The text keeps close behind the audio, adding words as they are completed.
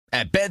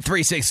At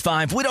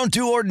Bet365, we don't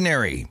do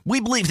ordinary. We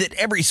believe that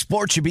every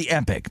sport should be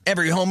epic.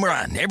 Every home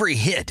run, every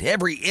hit,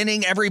 every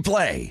inning, every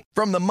play.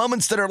 From the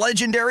moments that are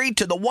legendary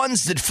to the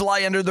ones that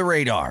fly under the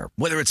radar.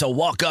 Whether it's a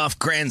walk-off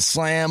grand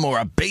slam or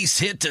a base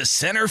hit to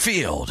center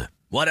field.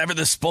 Whatever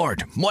the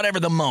sport, whatever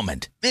the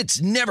moment.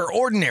 It's never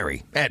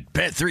ordinary at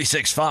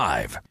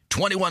Bet365.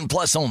 21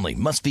 plus only.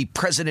 Must be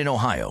present in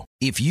Ohio.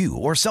 If you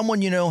or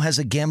someone you know has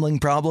a gambling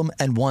problem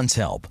and wants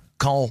help,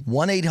 call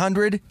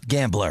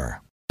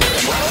 1-800-GAMBLER.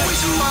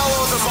 Always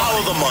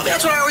follow the money.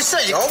 That's what I always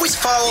say. You always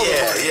follow the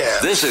money. Yeah.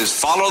 This is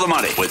Follow the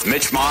Money with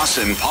Mitch Moss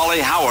and Paulie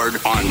Howard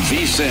on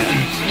VSiN.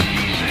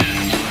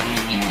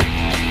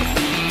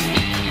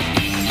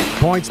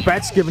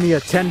 PointsBet's giving you a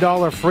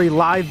 $10 free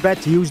live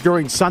bet to use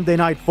during Sunday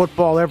Night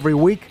Football every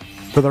week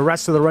for the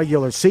rest of the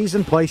regular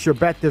season. Place your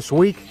bet this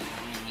week.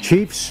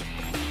 Chiefs,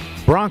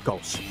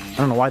 Broncos. I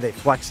don't know why they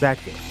flexed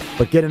that game.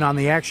 But get in on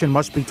the action.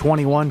 Must be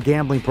 21.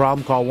 Gambling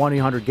problem. Call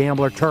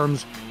 1-800-GAMBLER.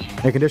 Terms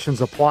and conditions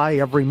apply.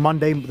 Every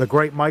Monday, the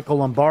great Michael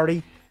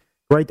Lombardi.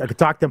 Great. I could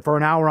talk to him for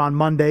an hour on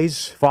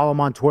Mondays. Follow him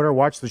on Twitter.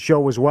 Watch the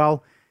show as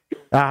well.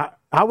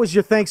 How was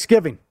your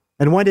Thanksgiving?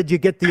 And when did you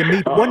get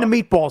when the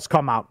meatballs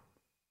come out?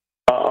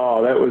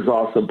 Oh, that was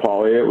awesome,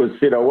 Paulie. It was,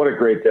 what a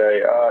great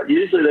day.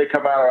 Usually they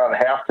come out around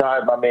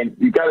halftime. I mean,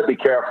 you got to be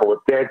careful with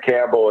Dan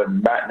Campbell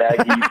and Matt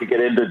Nagy. You can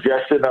get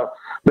indigestion,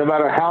 no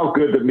matter how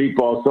good the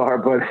meatballs are.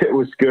 But it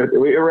was good.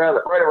 We were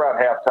right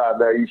around halftime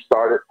there. You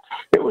started.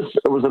 It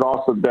was an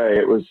awesome day.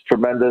 It was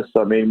tremendous.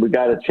 I mean, we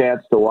got a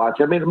chance to watch.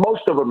 I mean,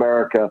 most of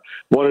America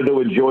wanted to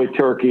enjoy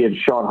turkey and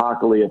Sean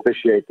Hockley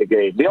officiate the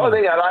game. The only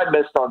thing that I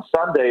missed on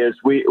Sunday is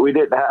we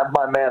didn't have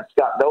my man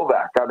Scott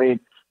Novak. I mean,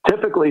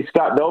 typically,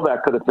 Scott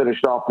Novak could have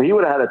finished off, but he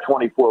would have had a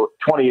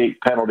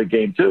 28 penalty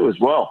game, too, as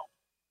well.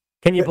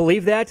 Can you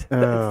believe that?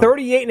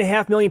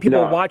 38.5 million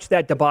people watched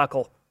that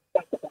debacle.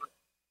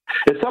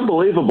 It's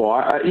unbelievable.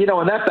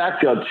 And that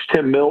back judge,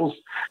 Tim Mills,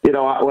 when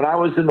I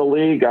was in the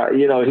league,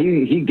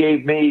 he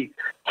gave me,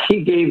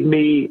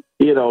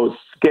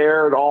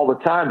 scared all the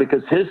time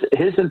because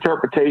his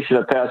interpretation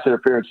of pass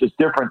interference is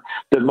different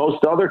than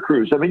most other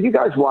crews. I mean, you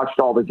guys watched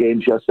all the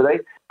games yesterday.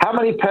 How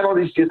many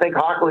penalties do you think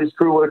Hockley's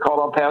crew would have called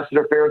on pass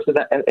interference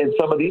in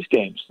some of these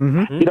games?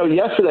 Mm-hmm.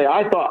 Yesterday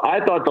I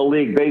thought the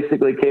league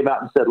basically came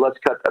out and said, let's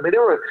cut. I mean,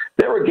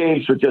 there were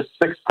games with just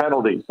 6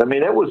 penalties. I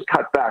mean, it was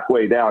cut back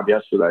way down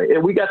yesterday.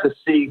 And we got to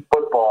see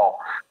football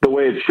the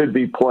way it should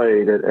be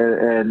played.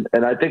 And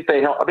I think they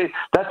helped. I mean,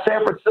 that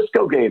San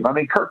Francisco game, I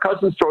mean, Kirk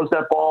Cousins throws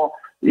that ball,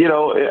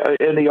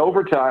 in the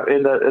overtime,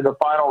 in the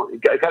final,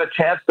 got a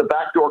chance to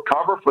backdoor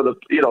cover for the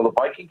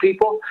Viking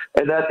people,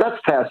 and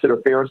that's pass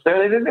interference there.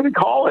 They didn't even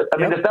call it. I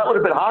mean, if that would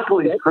have been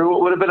Hockley's crew,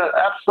 it would have been an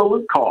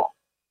absolute call.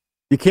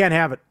 You can't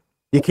have it.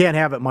 You can't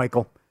have it,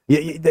 Michael.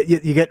 You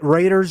get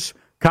Raiders,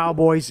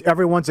 Cowboys,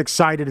 everyone's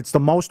excited. It's the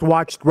most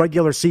watched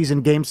regular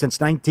season game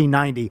since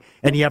 1990,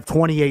 and you have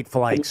 28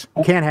 flags.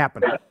 Can't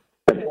happen.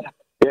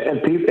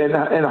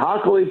 And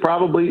Hockley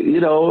probably,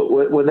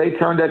 when they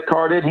turned that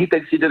card in, he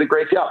thinks he did a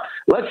great job.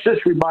 Let's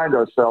just remind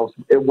ourselves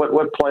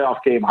what playoff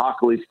game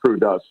Hockley's crew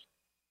does.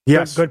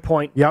 Yes. Good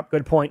point. Yep.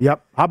 Good point.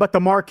 Yep. How about the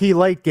marquee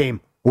late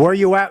game? Where are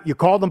you at? You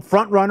called them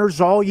front runners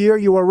all year.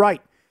 You were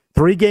right.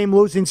 3-game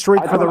losing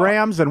streak for the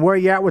Rams, and where are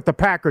you at with the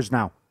Packers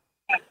now?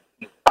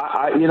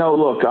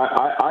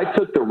 I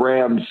took the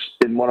Rams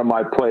in one of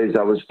my plays.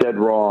 I was dead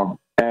wrong.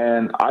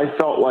 And I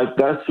felt like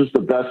this was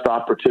the best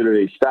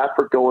opportunity.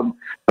 Stafford going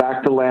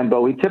back to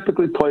Lambeau. He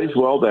typically plays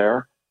well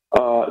there.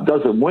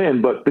 Doesn't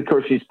win, but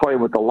because he's playing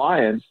with the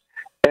Lions.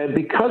 And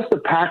because the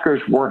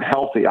Packers weren't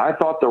healthy, I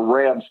thought the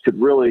Rams could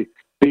really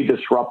be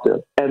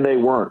disruptive. And they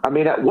weren't. I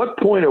mean, at what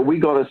point are we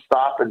going to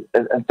stop and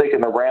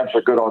thinking the Rams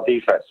are good on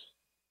defense?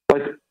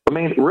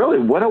 Really,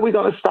 when are we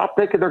going to stop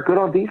thinking they're good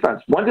on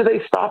defense? When do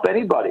they stop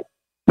anybody?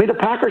 I mean, the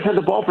Packers had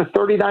the ball for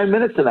 39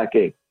 minutes in that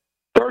game.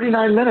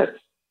 39 minutes.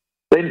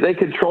 They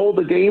controlled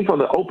the game from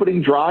the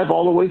opening drive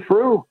all the way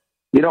through.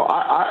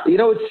 How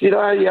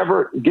you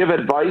ever give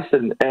advice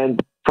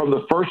and from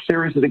the first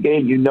series of the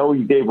game, you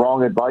gave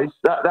wrong advice.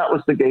 That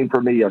was the game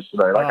for me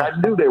yesterday. I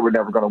knew they were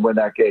never going to win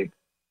that game.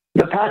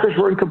 The Packers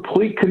were in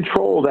complete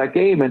control of that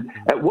game. And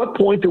at what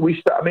point do we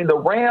stop? I mean, the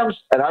Rams,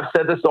 and I've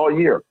said this all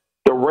year,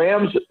 the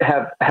Rams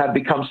have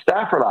become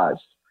Staffordized.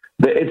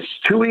 It's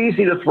too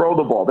easy to throw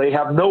the ball. They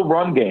have no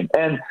run game.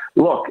 And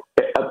look,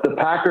 the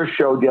Packers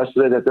showed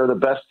yesterday that they're the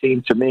best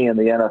team to me in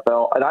the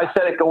NFL. And I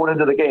said it going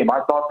into the game.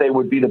 I thought they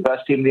would be the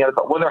best team in the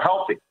NFL when they're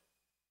healthy.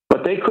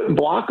 But they couldn't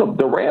block them.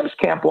 The Rams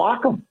can't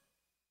block them.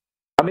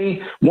 I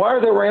mean, why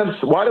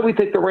do we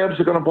think the Rams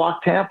are going to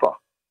block Tampa?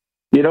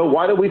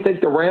 Why do we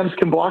think the Rams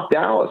can block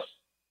Dallas?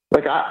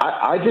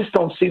 I just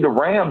don't see the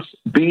Rams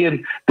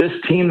being this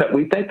team that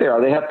we think they are.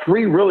 They have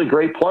 3 really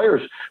great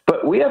players,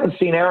 but we haven't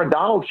seen Aaron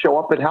Donald show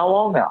up in how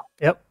long now?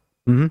 Yep.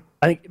 Mm-hmm.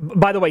 I think.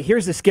 By the way,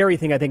 here's the scary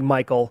thing, I think,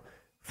 Michael,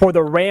 for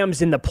the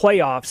Rams in the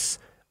playoffs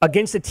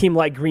against a team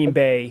like Green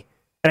Bay,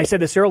 and I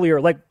said this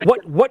earlier,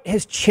 what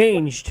has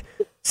changed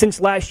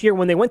since last year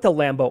when they went to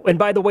Lambeau? And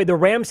by the way, the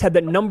Rams had the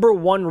number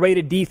 1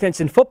 rated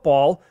defense in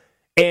football,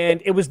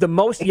 and it was the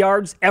most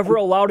yards ever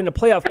allowed in a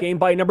playoff game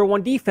by a number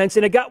one defense,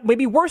 and it got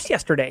maybe worse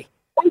yesterday.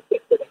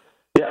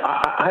 Yeah,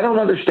 I don't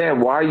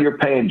understand why you're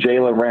paying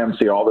Jalen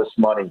Ramsey all this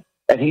money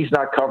and he's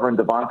not covering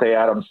Devontae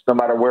Adams no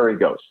matter where he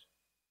goes.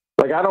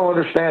 Like, I don't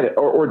understand it.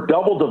 Or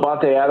double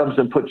Devontae Adams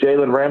and put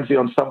Jalen Ramsey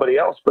on somebody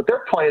else, but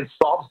they're playing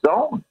soft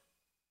zone.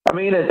 I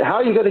mean, how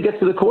are you going to get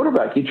to the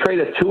quarterback? You trade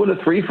a 2 and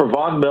a 3 for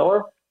Von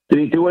Miller. Did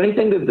he do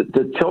anything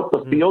to tilt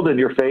the field in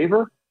your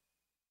favor?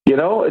 You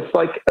know, it's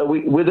like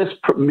with this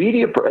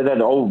media, and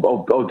then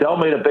Odell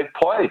made a big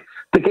play.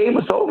 The game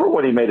was over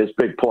when he made his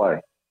big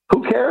play.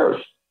 Who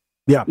cares?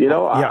 Yeah. You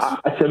know,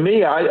 yes. To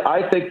me,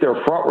 I think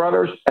they're front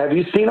runners. Have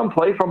you seen them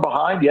play from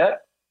behind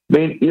yet? I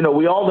mean, you know,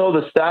 we all know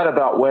the stat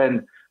about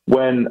when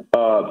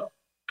Sean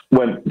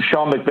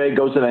McVay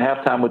goes into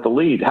halftime with the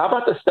lead. How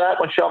about the stat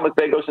when Sean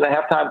McVay goes into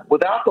halftime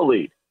without the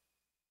lead?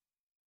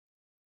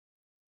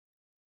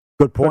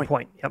 Good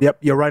point. Yep,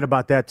 you're right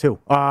about that, too.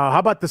 How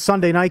about the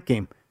Sunday night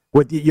game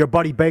with your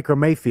buddy Baker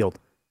Mayfield?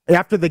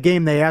 After the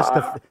game, they asked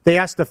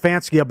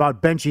Stefanski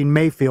about benching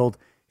Mayfield.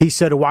 He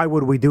said, why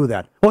would we do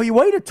that? Well, he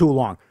waited too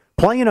long.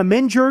 Playing him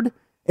injured,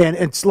 and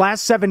its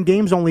last 7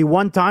 games, only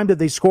one time did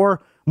they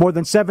score more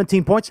than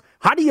 17 points.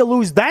 How do you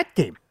lose that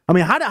game? I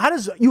mean, how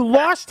does you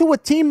lost to a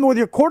team with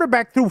your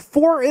quarterback threw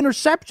 4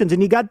 interceptions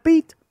and you got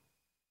beat?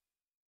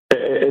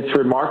 It's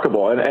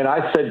remarkable. And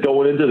I said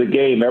going into the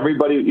game,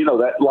 everybody, you know,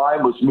 that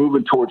line was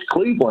moving towards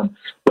Cleveland.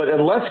 But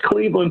unless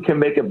Cleveland can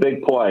make a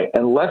big play,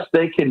 unless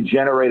they can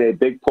generate a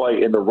big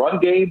play in the run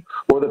game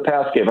or the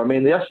pass game. I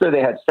mean, yesterday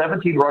they had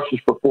 17 rushes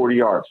for 40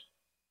 yards,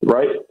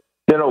 right?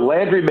 You know,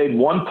 Landry made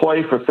 1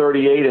 play for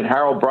 38, and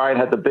Harold Bryant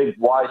had the big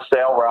wide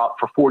sail route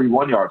for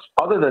 41 yards.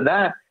 Other than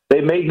that, they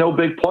made no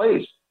big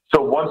plays.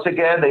 So once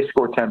again, they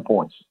scored 10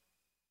 points.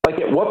 Like,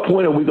 at what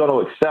point are we going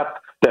to accept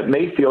that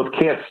Mayfield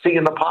can't see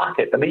in the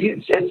pocket? I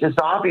mean, it's as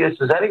obvious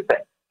as anything.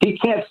 He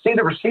can't see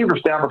the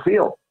receivers down the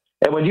field.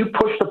 And when you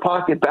push the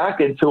pocket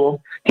back into him,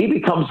 he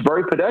becomes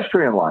very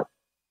pedestrian-like.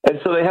 And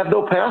so they have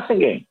no passing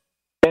game.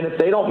 And if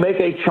they don't make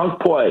a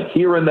chunk play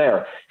here and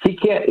there, you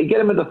get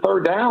him into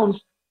third downs,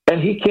 and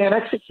he can't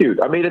execute.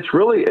 I mean,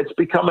 it's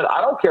becoming,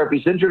 I don't care if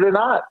he's injured or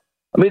not.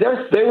 I mean,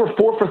 they were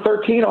 4 for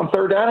 13 on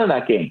third down in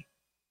that game.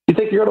 You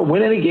think you're going to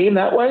win any game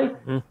that way?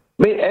 Mm-hmm.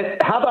 I mean,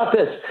 how about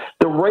this?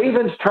 The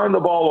Ravens turned the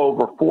ball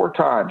over 4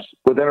 times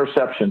with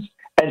interceptions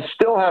and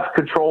still have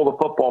control of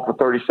the football for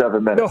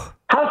 37 minutes. Oh.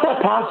 How's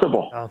that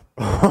possible?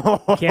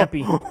 Oh. Can't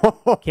be.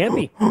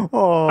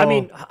 Oh. I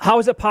mean, how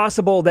is it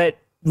possible that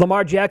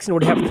Lamar Jackson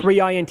would have 3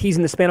 INTs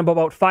in the span of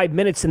about 5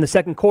 minutes in the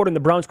second quarter and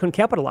the Browns couldn't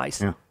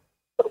capitalize? Yeah.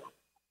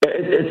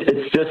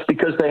 It's just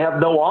because they have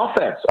no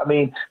offense. I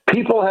mean,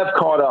 people have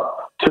caught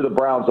up to the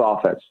Browns'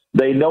 offense.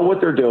 They know what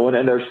they're doing,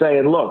 and they're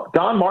saying, look,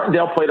 Don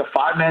Martindale played a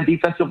 5-man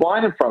defensive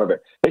line in front of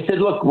it. They said,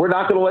 look, we're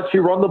not going to let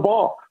you run the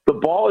ball. The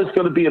ball is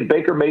going to be in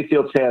Baker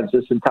Mayfield's hands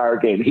this entire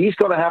game. He's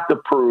going to have to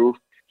prove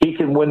he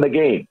can win the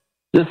game.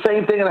 The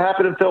same thing that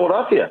happened in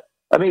Philadelphia.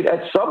 I mean,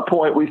 at some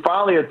point, we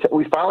finally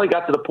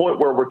got to the point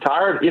where we're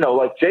tired. You know,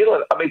 like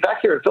Jalen. I mean, back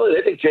here in Philly,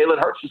 they think Jalen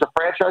Hurts is a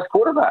franchise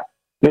quarterback.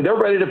 I mean, they're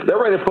ready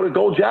to put a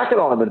gold jacket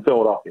on him in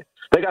Philadelphia.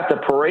 They got the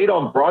parade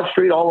on Broad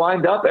Street all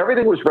lined up.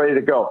 Everything was ready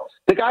to go.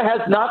 The guy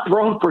has not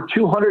thrown for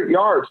 200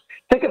 yards.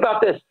 Think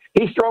about this.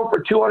 He's thrown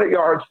for 200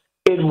 yards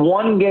in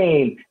 1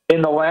 game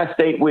in the last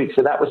 8 weeks,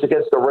 and that was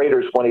against the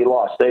Raiders when he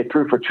lost. They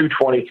threw for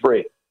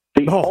 223.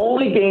 The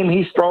only game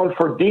he's thrown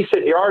for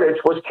decent yardage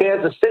was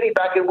Kansas City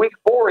back in week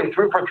 4. He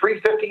threw for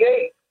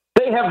 358.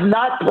 They have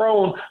not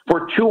thrown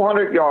for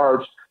 200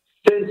 yards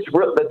since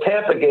the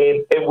Tampa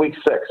game in week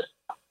 6.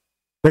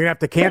 They're going to have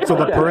to cancel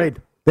the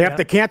parade. They have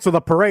to cancel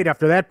the parade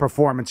after that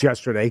performance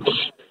yesterday.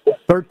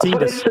 13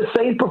 But it's the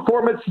same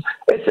performance.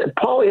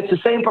 It's the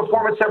same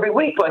performance every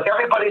week. Like,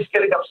 everybody's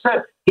getting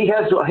upset. He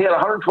had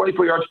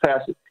 124 yards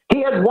passing.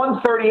 He had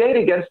 138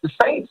 against the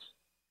Saints.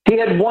 He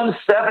had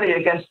 170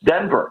 against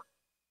Denver.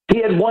 He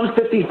had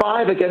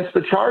 155 against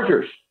the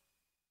Chargers.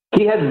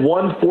 He had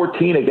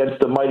 114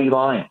 against the Mighty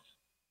Lions.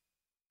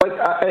 Like,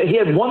 he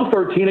had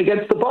 113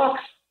 against the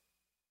Bucks.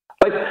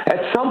 Like,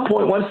 at some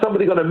point, when's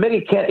somebody going to admit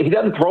he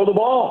doesn't throw the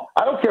ball?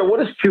 I don't care what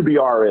his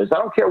QBR is. I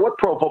don't care what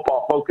Pro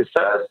Football Focus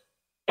says.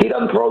 He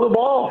doesn't throw the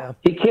ball. Yeah.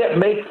 He can't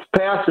make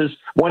passes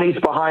when he's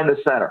behind the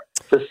center.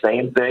 It's the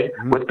same thing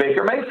with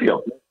Baker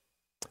Mayfield.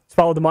 Let's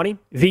follow the money.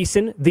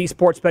 VSiN, the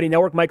Sports Betting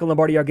Network. Michael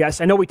Lombardi, our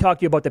guest. I know we talked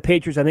to you about the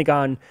Patriots, I think,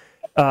 on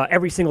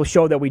every single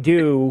show that we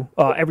do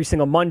every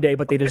single Monday,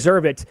 but they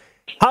deserve it.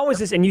 How is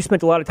this, and you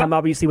spent a lot of time,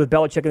 obviously, with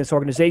Belichick in this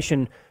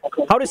organization.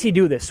 How does he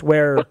do this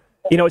where,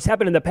 you know, it's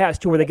happened in the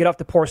past, too, where they get off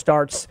to poor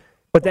starts,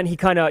 but then he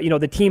kind of, you know,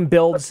 the team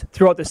builds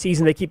throughout the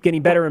season. They keep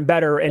getting better and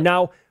better. And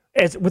now,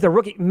 as with a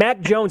rookie,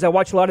 Mac Jones, I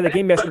watched a lot of the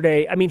game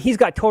yesterday. I mean, he's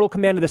got total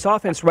command of this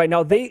offense right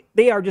now. They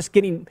are just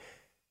getting,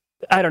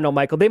 I don't know,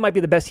 Michael, they might be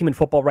the best team in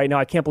football right now.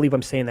 I can't believe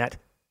I'm saying that.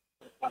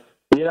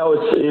 You know,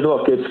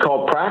 it's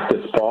called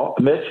practice, Paul.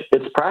 Mitch,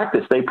 it's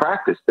practice. They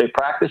practice,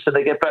 and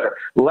they get better.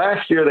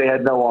 Last year, they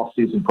had no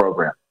off-season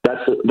program.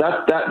 That's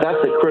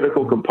a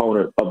critical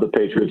component of the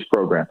Patriots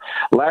program.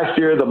 Last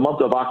year, the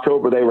month of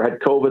October, they had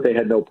COVID. They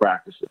had no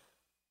practices.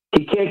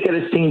 He can't get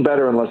his team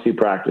better unless he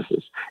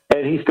practices.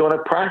 And he's going to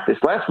practice.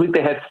 Last week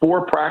they had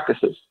 4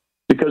 practices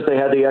because they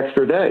had the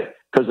extra day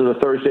because of the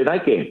Thursday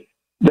night game.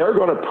 They're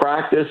going to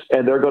practice,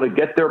 and they're going to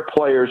get their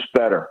players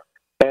better.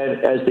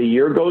 And as the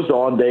year goes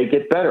on, they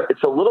get better.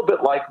 It's a little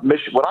bit like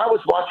Michigan. When I was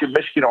watching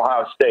Michigan,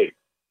 Ohio State,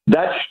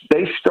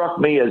 they struck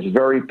me as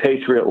very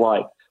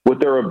Patriot-like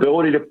with their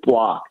ability to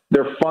block,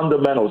 their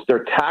fundamentals,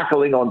 their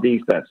tackling on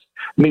defense.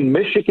 I mean,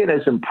 Michigan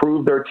has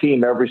improved their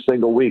team every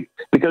single week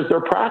because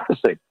they're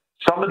practicing.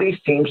 Some of these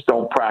teams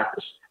don't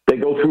practice. They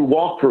go through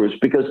walkthroughs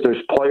because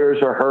there's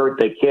players are hurt.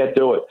 They can't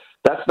do it.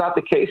 That's not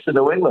the case in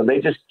New England. They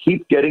just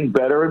keep getting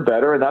better and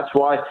better, and that's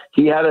why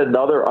he had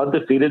another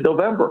undefeated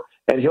November.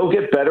 And he'll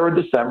get better in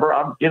December.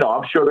 I'm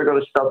sure they're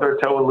going to stub their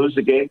toe and lose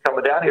the game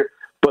coming down here.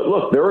 But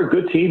look, they're a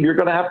good team. You're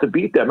going to have to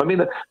beat them. I mean,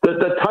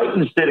 the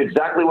Titans did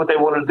exactly what they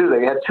wanted to do.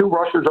 They had 2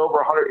 rushers over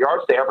 100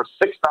 yards. They averaged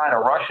 6.9 a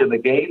rush in the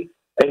game,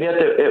 and yet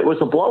it was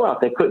a blowout.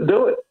 They couldn't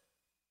do it.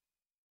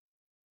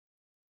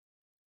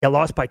 They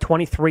lost by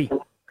 23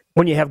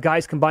 when you have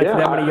guys combined for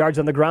that many yards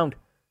on the ground.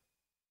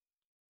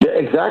 Yeah,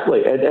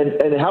 exactly.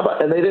 And how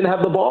about? And they didn't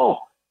have the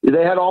ball.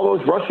 They had all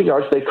those rushing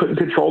yards. They couldn't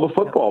control the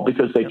football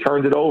because they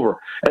turned it over.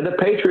 And the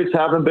Patriots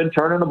haven't been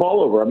turning the ball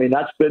over. I mean,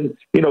 that's been,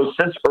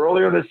 since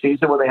earlier in the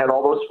season when they had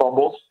all those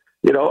fumbles,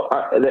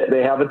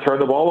 they haven't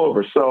turned the ball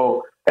over.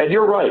 So, and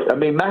you're right. I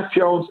mean, Mac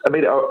Jones,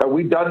 are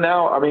we done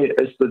now? I mean,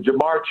 is the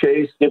Jamar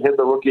Chase, give him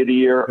the Rookie of the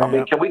Year? I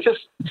mean, can we just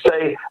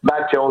say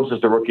Mac Jones is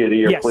the Rookie of the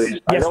Year, please?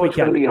 I know it's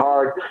going to be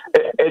hard.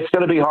 It's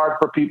going to be hard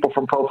for people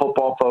from Pro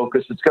Football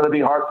Focus. It's going to be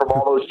hard for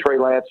all those Trey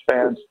Lance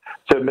fans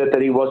to admit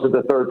that he wasn't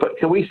the third. But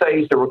can we say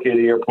he's the Rookie of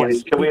the Year, please?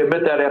 Yes. Can we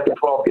admit that after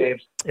 12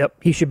 games? Yep.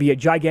 He should be a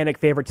gigantic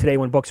favorite today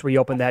when books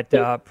reopen that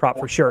prop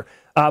for sure.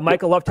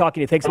 Michael, love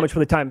talking to you. Thanks so much for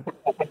the time.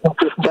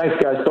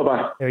 Thanks, guys.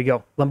 Bye-bye. There you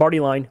go. Lombardi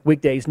Line,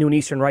 weekdays, noon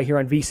Eastern, right here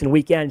on VSiN.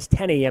 Weekends,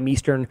 10 a.m.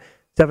 Eastern,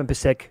 7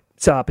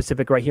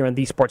 Pacific, right here on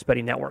the Sports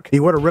Betting Network. He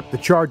would have ripped the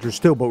Chargers,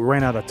 too, but we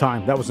ran out of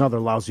time. That was another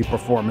lousy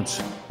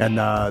performance. And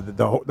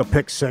the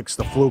pick six,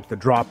 the fluke, the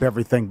drop,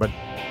 everything. But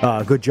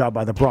good job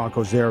by the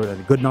Broncos there.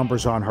 Good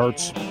numbers on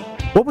Hurts.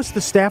 What was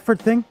the Stafford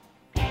thing?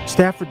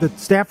 The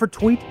Stafford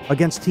tweet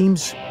against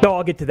teams? No,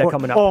 I'll get to that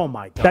coming up. Oh,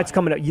 my God. That's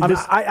coming up.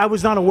 I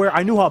was not aware.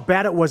 I knew how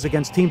bad it was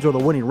against teams with a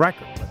winning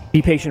record.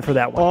 Be patient for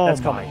that one. Oh,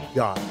 that's coming. My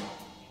God.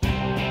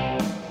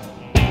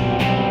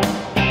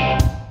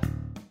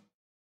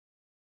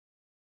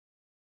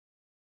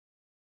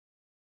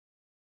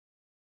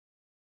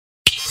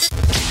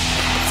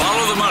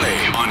 Follow the money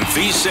on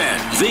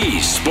VSiN, the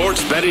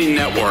Sports Betting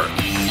Network.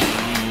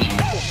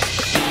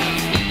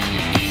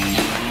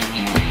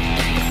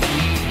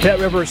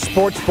 BetRivers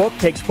Sportsbook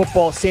takes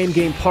football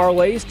same-game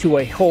parlays to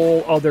a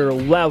whole other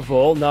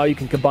level. Now you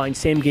can combine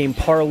same-game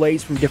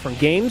parlays from different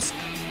games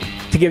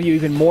to give you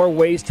even more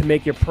ways to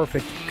make your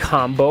perfect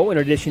combo. In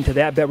addition to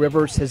that,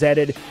 BetRivers has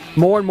added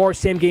more and more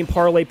same-game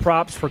parlay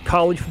props for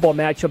college football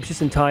matchups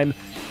just in time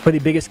for the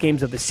biggest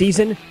games of the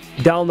season.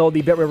 Download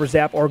the BetRivers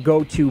app or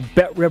go to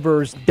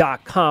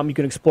BetRivers.com. You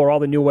can explore all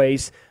the new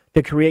ways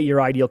to create your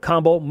ideal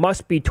combo.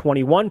 Must be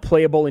 21.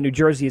 Playable in New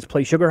Jersey is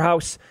Play Sugar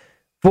House.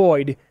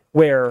 Void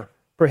where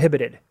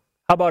prohibited.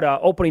 How about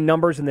opening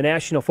numbers in the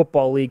National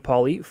Football League,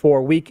 Paulie,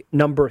 for week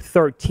number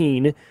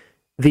 13,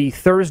 the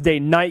Thursday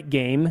night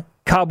game.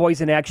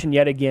 Cowboys in action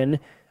yet again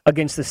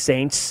against the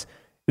Saints.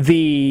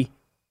 Here's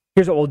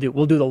what we'll do.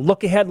 We'll do the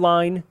look-ahead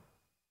line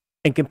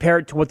and compare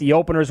it to what the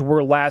openers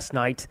were last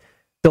night.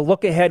 The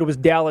look-ahead was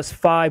Dallas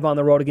 5 on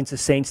the road against the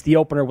Saints. The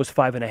opener was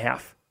 5.5.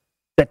 Is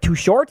that too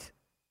short?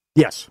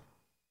 Yes.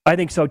 I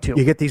think so, too.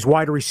 You get these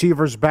wide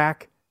receivers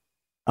back.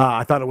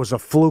 I thought it was a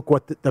fluke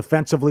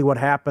defensively what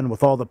happened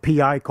with all the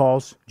PI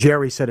calls.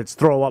 Jerry said it's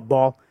throw-up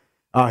ball.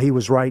 He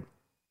was right.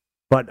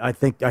 But I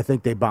think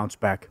they bounce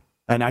back.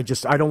 And I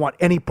don't want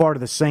any part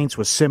of the Saints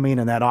with Simeon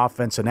and that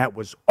offense, and that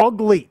was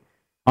ugly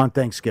on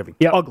Thanksgiving.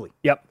 Yep. Ugly.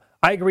 Yep.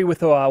 I agree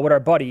with what our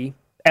buddy,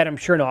 Adam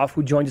Chernoff,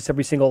 who joins us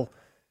every single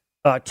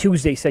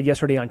Tuesday, said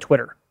yesterday on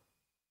Twitter.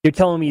 You're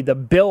telling me the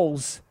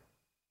Bills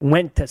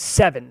went to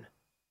 7.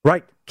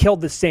 Right.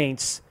 Killed the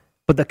Saints,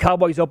 but the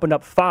Cowboys opened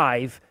up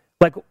 5.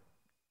 Like,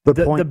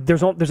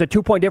 there's a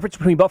 2-point difference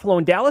between Buffalo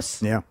and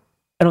Dallas? Yeah.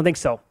 I don't think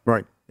so.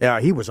 Right.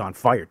 Yeah, he was on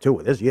fire, too.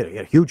 He had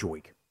a huge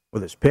week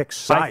with his picks.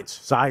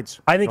 Sides.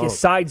 I think his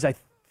sides,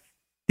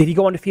 did he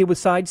go undefeated with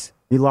sides?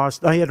 He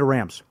lost. He had the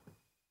Rams.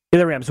 Yeah,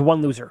 the Rams,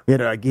 one loser. He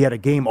had a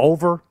game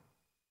over.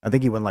 I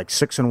think he went like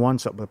 6-1.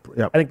 Something.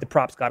 Yeah. I think the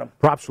props got him.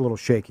 Props a little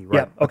shaky,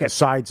 right? Yeah, okay. The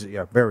sides,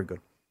 yeah, very good.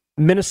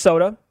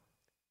 Minnesota,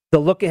 the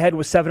look ahead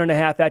was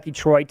 7.5 at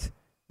Detroit.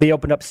 They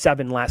opened up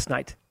 7 last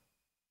night.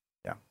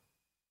 Yeah.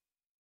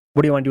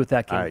 What do you want to do with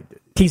that game?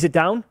 Tease it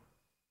down?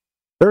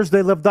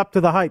 Thursday lived up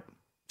to the hype.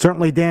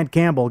 Certainly Dan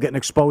Campbell getting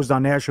exposed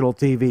on national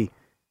TV.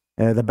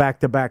 The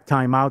back-to-back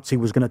timeouts. He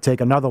was going to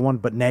take another one,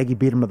 but Nagy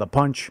beat him to the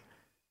punch.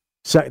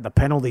 The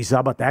penalties,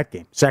 how about that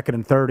game? 2nd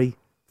and 30,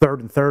 3rd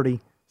and 30,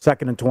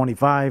 2nd and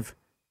 25.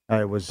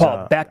 It was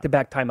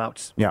back-to-back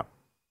timeouts. Yeah.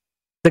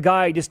 The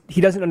guy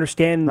he doesn't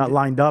understand. Not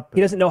lined up.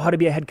 He doesn't know how to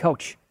be a head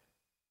coach.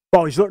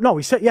 Oh, he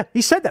said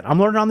that. I'm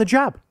learning on the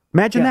job.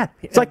 Imagine that.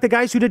 It's like the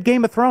guys who did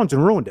Game of Thrones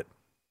and ruined it.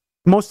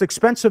 Most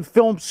expensive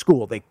film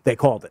school, they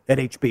called it, at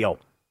HBO.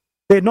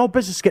 They had no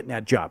business getting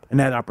that job and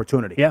that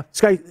opportunity. Yeah.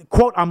 This guy,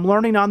 quote, I'm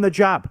learning on the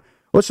job.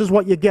 This is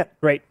what you get.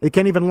 Right. You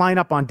can't even line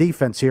up on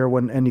defense here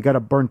and you got to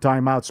burn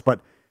timeouts. But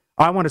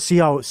I want to see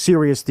how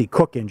serious the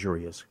Cook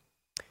injury is.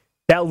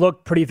 That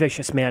looked pretty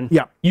vicious, man.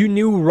 Yeah. You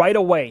knew right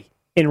away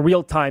in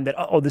real time that,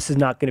 this is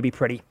not going to be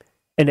pretty.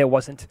 And it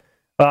wasn't.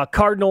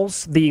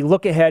 Cardinals, the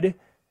look ahead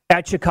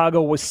at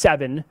Chicago was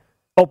 7,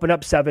 open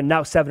up 7,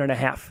 now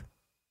 7.5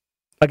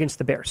 against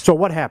the Bears. So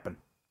what happened?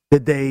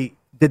 Did they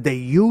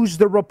use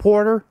the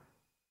reporter?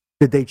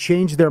 Did they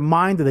change their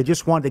mind? Did they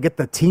just want to get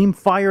the team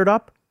fired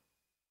up?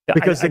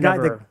 Because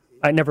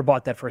I never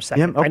bought that for a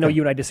second. Yeah, okay. I know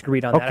you and I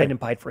disagreed on that. I didn't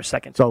buy it for a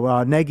second.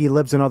 So Nagy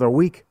lives another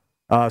week.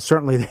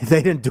 Certainly,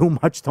 they didn't do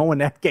much to win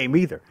that game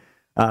either.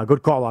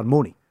 Good call on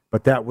Mooney,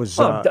 but that was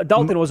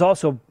Dalton was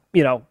also,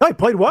 he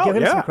played well. Give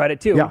him some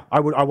credit too. Yeah, I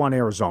want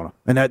Arizona,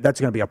 and that's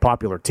going to be a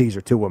popular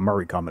teaser too with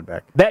Murray coming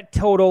back. That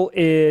total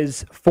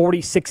is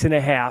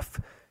 46.5.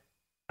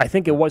 I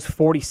think it was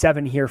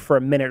 47 here for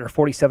a minute, or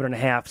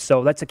 47.5.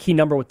 So that's a key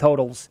number with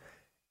totals,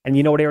 and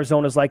you know what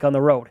Arizona's like on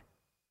the road.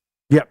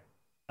 Yep.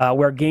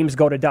 Where games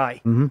go to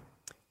die. Mm-hmm.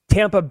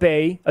 Tampa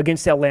Bay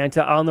against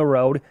Atlanta on the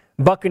road.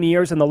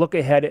 Buccaneers in the look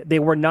ahead, they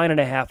were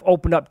 9.5,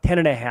 opened up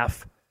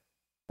 10.5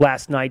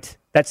 last night.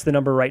 That's the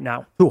number right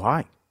now. Too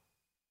high.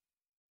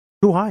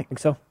 Think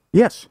so?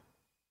 Yes.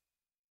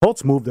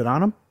 Colts moved it on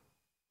them.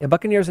 Yeah,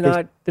 Buccaneers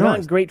are not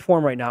in great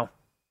form right now.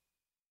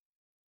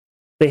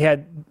 They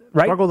had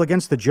struggled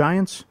against the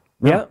Giants.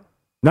 Yeah.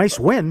 Nice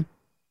win,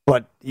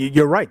 but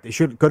you're right. They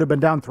could have been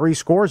down 3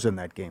 scores in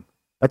that game.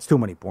 That's too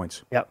many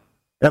points. Yep.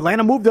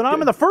 Atlanta moved it on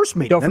them in the first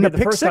meeting, and the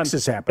pick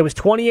sixes happened. It was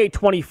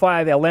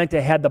 28-25.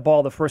 Atlanta had the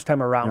ball the first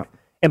time around. Yeah.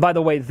 And by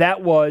the way,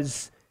 that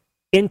was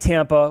in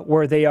Tampa,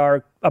 where they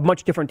are a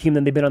much different team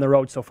than they've been on the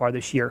road so far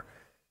this year.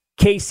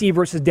 KC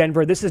versus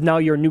Denver. This is now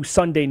your new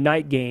Sunday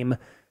night game.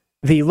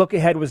 The look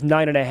ahead was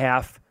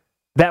 9.5.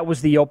 That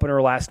was the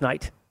opener last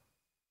night.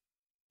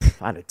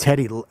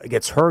 Teddy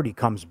gets hurt. He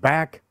comes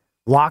back.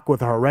 Locke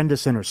with a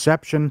horrendous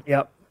interception.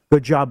 Yep.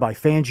 Good job by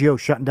Fangio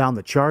shutting down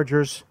the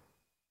Chargers.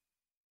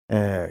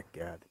 God.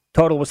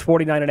 Total was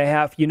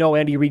 49.5. You know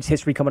Andy Reid's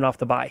history coming off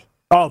the bye.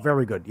 Oh,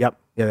 very good. Yep.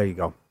 Yeah, there you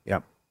go.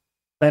 Yep.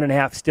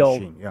 9.5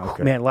 still. Yeah,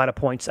 okay. Man, a lot of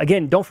points.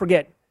 Again, don't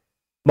forget,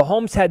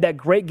 Mahomes had that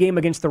great game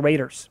against the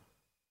Raiders.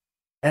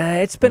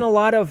 It's been a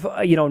lot of,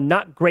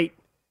 not great,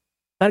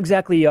 not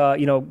exactly,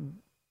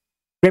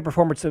 great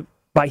performance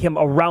by him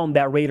around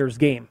that Raiders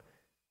game.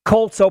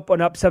 Colts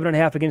open up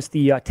 7.5 against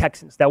the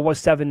Texans. That was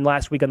 7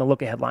 last week on the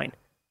look-ahead line.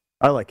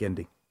 I like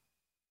Indy.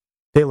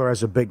 Taylor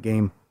has a big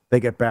game. They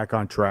get back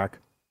on track.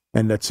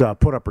 And it's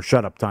put up or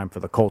shut up time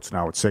for the Colts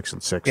now at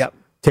 6-6. Yep.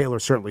 Taylor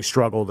certainly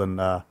struggled, and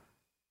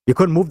you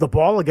couldn't move the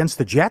ball against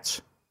the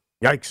Jets?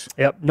 Yikes.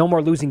 Yep. No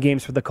more losing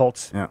games for the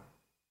Colts. Yeah.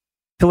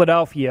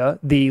 Philadelphia,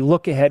 the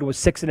look-ahead was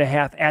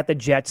 6.5 at the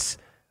Jets,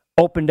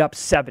 opened up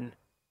 7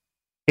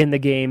 in the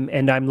game,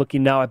 and I'm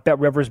looking now at Bet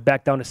Rivers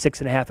back down to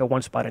 6.5 at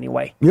one spot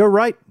anyway. You're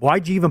right.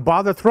 Why'd you even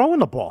bother throwing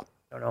the ball?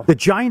 I don't know. The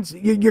Giants,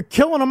 you're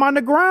killing them on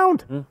the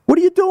ground. Mm-hmm. What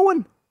are you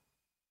doing?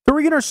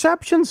 3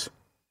 interceptions.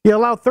 You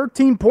allow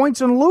 13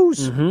 points and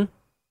lose. Mm-hmm.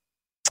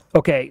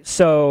 Okay,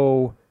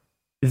 so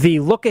the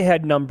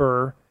look-ahead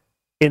number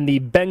in the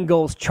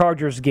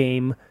Bengals-Chargers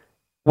game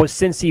was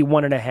Cincy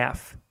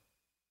 1.5.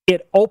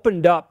 It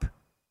opened up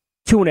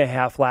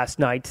 2.5 last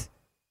night.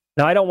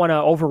 Now, I don't want to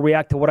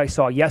overreact to what I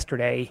saw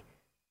yesterday,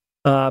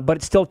 but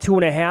it's still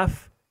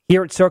 2.5.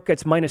 Here at Circa,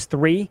 it's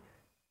 -3.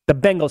 The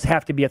Bengals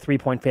have to be a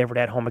 3-point favorite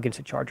at home against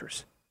the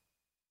Chargers.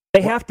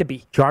 They have to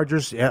be.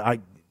 Chargers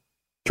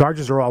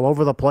are all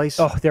over the place.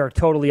 Oh, they're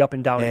totally up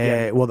and down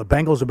again. Well, the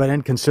Bengals have been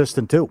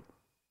inconsistent, too.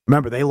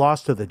 Remember, they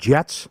lost to the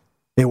Jets.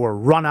 They were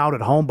run out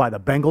at home by the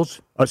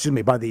Bengals. By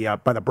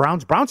the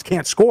Browns. Browns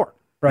can't score.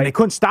 Right. And they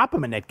couldn't stop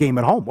them in that game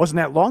at home. Wasn't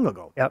that long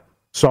ago? Yep.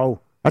 So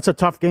that's a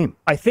tough game.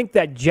 I think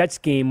that Jets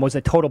game was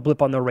a total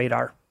blip on the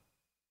radar.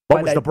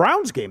 What was the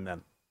Browns game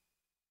then?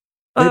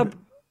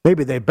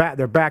 Maybe they're back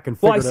and figured it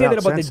out. Well, I say that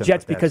about the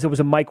Jets because it was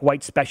a Mike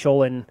White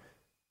special, and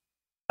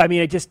I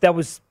mean,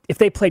 if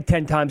they played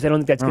 10 times, I don't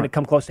think that's going to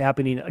come close to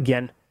happening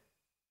again.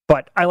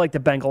 But I like the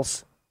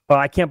Bengals.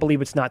 I can't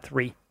believe it's not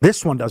 3.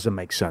 This one doesn't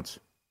make sense.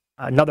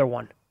 Another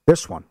one.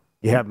 This one.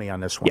 You have me on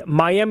this one. Yeah,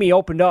 Miami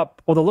opened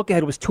up. Well, the look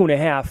ahead was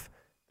 2.5.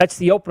 That's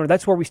the opener.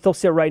 That's where we still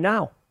sit right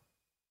now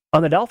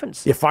on the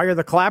Dolphins. You fire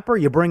the clapper.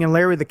 You bring in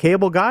Larry the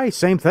Cable Guy.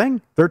 Same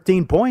thing.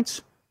 13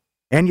 points.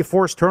 And you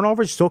force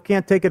turnovers. You still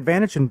can't take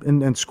advantage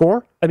and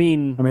score. I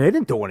mean, they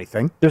didn't do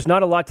anything. There's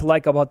not a lot to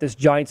like about this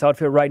Giants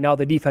outfit right now.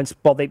 The defense,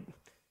 the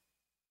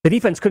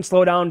defense couldn't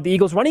slow down the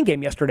Eagles' running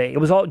game yesterday. It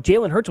was all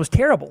Jalen Hurts was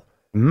terrible.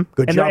 Mm-hmm.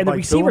 Good job and the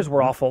receivers Tua.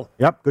 Were awful.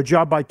 Yep, good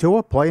job by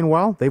Tua, playing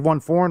well. They've won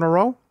 4 in a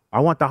row. I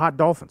want the hot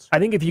Dolphins. I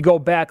think if you go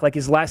back, like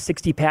his last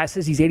 60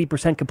 passes, he's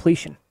 80%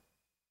 completion.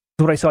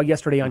 That's what I saw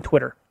yesterday on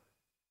Twitter.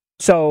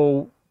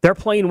 So they're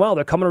playing well.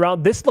 They're coming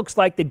around. This looks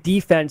like the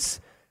defense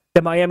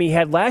that Miami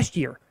had last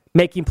year,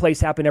 making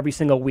plays happen every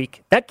single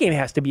week. That game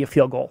has to be a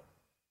field goal.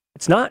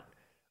 It's not.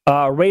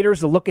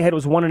 Raiders, the look ahead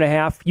was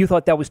 1.5. You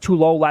thought that was too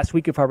low last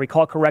week, if I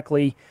recall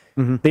correctly.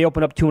 Mm-hmm. They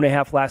opened up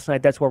 2.5 last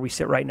night. That's where we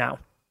sit right now.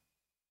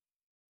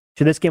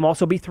 Should this game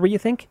also be 3, you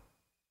think?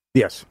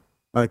 Yes.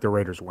 I think the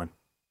Raiders win.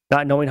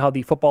 Not knowing how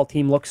the football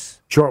team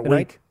looks Short tonight?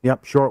 week.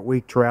 Yep, short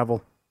week,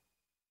 travel.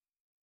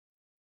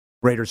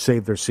 Raiders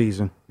saved their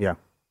season. Yeah.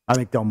 I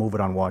think they'll move it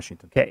on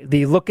Washington. Okay.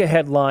 The look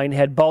ahead line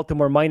had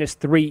Baltimore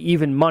 -3,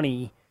 even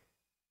money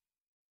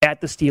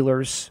at the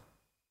Steelers.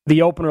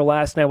 The opener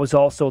last night was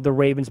also the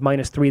Ravens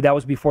 -3. That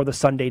was before the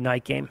Sunday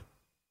night game.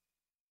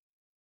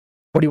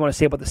 What do you want to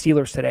say about the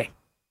Steelers today?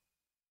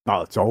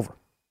 Oh, it's over.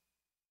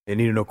 They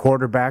need a new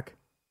quarterback,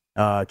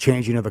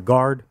 changing of the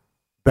guard.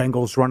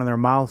 Bengals running their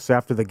mouths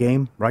after the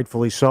game,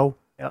 rightfully so.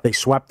 Yep. They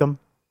swept them.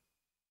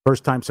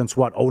 First time since,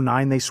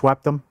 2009 they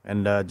swept them.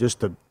 And just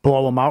to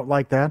blow them out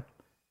like that,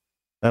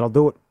 that'll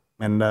do it.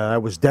 And I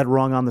was dead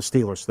wrong on the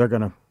Steelers. They're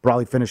going to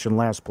probably finish in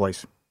last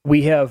place.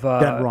 We have...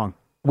 dead wrong.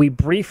 We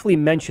briefly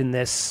mentioned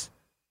this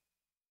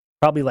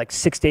probably like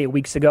 6 to 8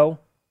 weeks ago.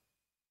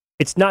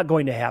 It's not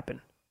going to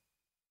happen.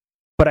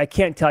 But I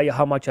can't tell you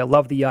how much I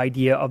love the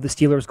idea of the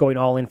Steelers going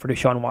all in for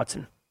Deshaun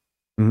Watson.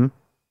 Mm-hmm.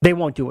 They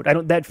won't do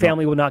it. That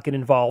family will not get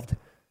involved.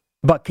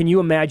 But can you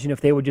imagine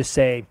if they would just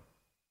say,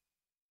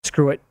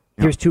 screw it,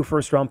 here's 2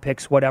 first-round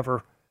picks,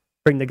 whatever,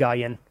 bring the guy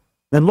in.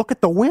 And look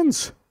at the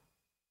wins.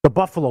 The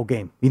Buffalo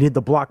game. You need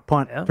the block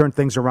punt, turn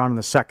things around in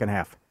the second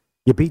half.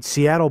 You beat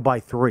Seattle by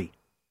 3.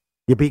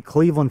 You beat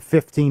Cleveland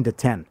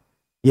 15-10.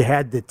 You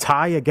had the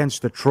tie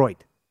against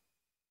Detroit.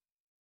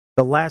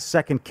 The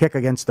last-second kick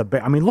against the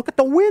Bears. I mean, look at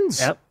the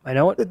wins. Yep, I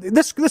know it.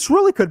 This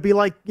really could be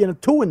like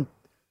 2 and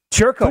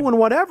sure could. 2 and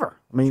whatever.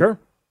 I mean, sure.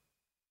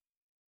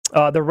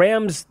 The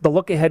Rams, the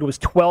look ahead was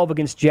 12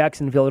 against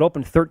Jacksonville. It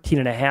opened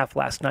 13.5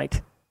 last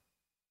night.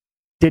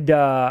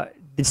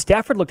 Did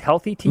Stafford look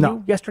healthy to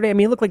you yesterday? I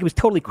mean, it looked like he was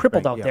totally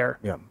crippled out there.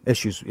 Yeah,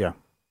 issues. Yeah,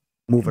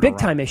 moving big around.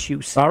 time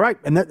issues. All right,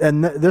 and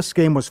this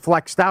game was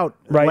flexed out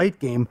late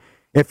game.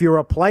 If you're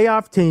a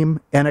playoff team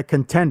and a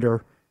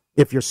contender,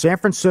 if you're San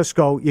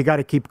Francisco, you got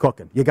to keep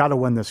cooking. You got to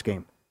win this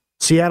game.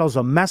 Seattle's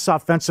a mess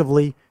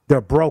offensively.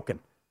 They're broken.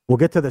 We'll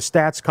get to the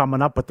stats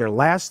coming up, but they're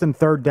last in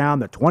third down.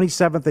 They're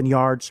 27th in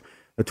yards.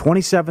 They're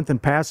 27th in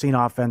passing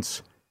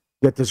offense.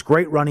 Get this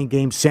great running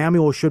game.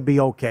 Samuel should be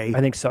okay. I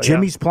think so,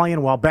 Jimmy's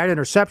playing well. Bad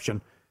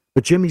interception,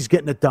 but Jimmy's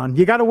getting it done.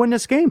 You got to win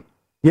this game.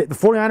 The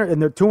 49ers,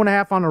 and they're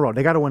 2.5 on the road.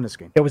 They got to win this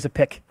game. It was a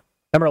pick.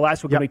 Remember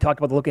last week when we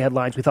talked about the look-ahead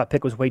lines, we thought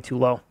pick was way too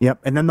low. Yep,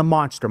 and then the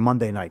monster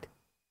Monday night.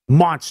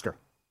 Monster.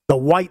 The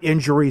White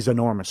injury is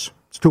enormous.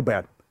 It's too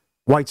bad.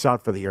 White's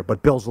out for the year,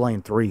 but Bill's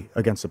laying 3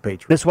 against the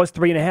Patriots. This was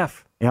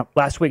 3.5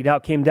 last week. Now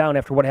it came down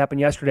after what happened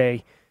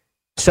yesterday.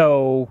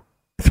 So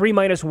 3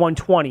 minus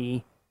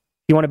 120.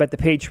 You want to bet the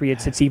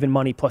Patriots, it's even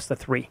money plus the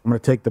 3. I'm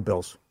going to take the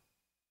Bills.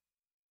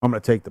 And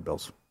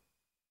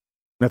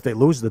if they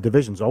lose, the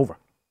division's over.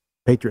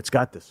 Patriots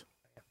got this.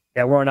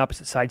 Yeah, we're on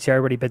opposite sides here. I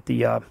already bet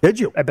the... Did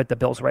you? I bet the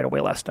Bills right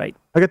away last night.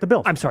 I got the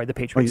Bills. I'm sorry, the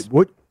Patriots.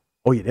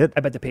 Oh, you did? I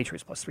bet the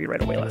Patriots plus 3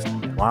 right away last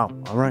night. Wow.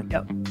 All right.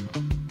 Yep.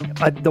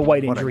 The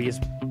White injury is...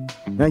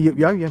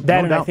 Yeah.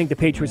 That, and I think the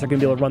Patriots are going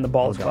to be able to run the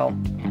ball as well.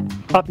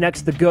 Up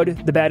next, the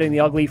good, the bad, and the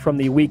ugly from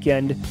the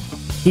weekend.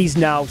 He's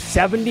now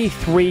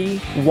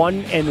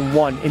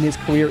 73-1-1 in his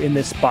career in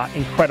this spot.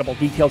 Incredible.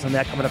 Details on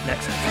that coming up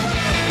next.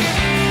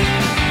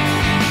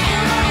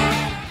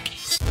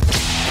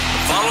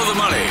 Follow the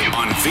money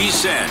on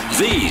VSiN,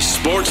 the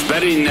Sports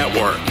Betting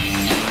Network.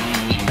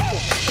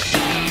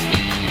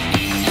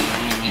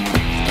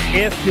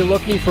 If you're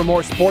looking for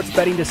more sports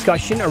betting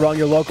discussion around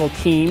your local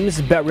teams,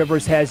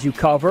 BetRivers has you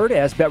covered,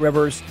 as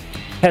BetRivers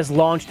has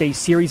launched a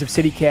series of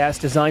CityCasts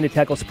designed to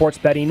tackle sports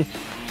betting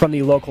from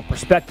the local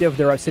perspective.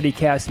 There are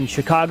CityCasts in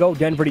Chicago,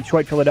 Denver,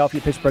 Detroit,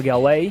 Philadelphia, Pittsburgh,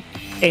 LA,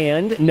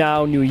 and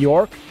now New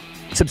York.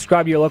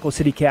 Subscribe to your local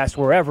CityCast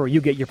wherever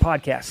you get your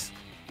podcasts.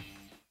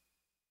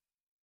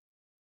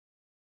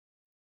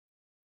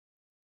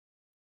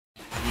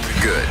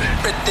 Good.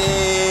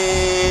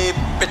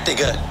 Pretty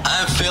good.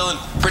 I'm feeling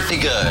pretty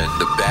good.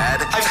 The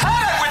bad? I've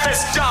had it with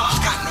this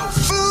dump. Got no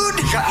food,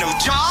 got no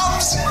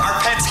jobs, our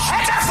pets'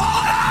 heads are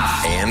falling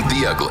off. And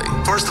the ugly.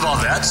 First of all,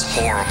 that's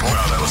horrible.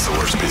 Wow, that was the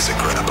worst piece of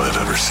crap I've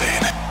ever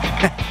seen.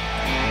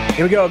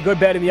 Here we go, good,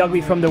 bad, and the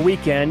ugly from the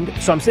weekend.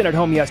 So I'm sitting at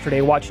home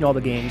yesterday watching all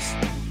the games,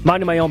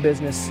 minding my own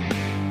business,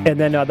 and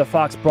then the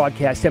Fox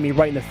broadcast hit me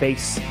right in the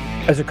face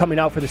as they're coming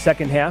out for the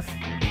second half.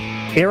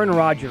 Aaron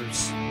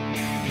Rodgers,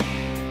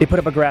 they put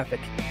up a graphic.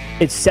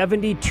 It's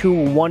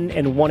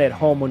 72-1-1 at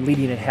home when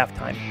leading at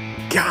halftime.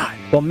 God.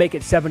 We'll make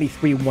it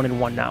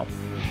 73-1-1 now.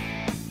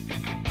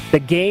 The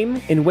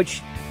game in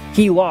which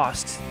he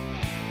lost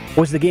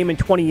was the game in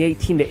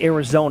 2018 to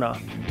Arizona.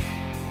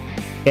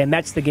 And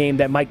that's the game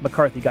that Mike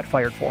McCarthy got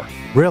fired for.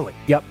 Really?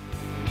 Yep.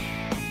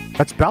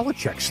 That's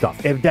Belichick stuff.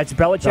 That's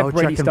Belichick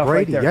Brady stuff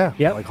Brady, right there. Yeah.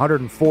 Yep. Like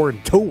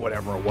 104-2,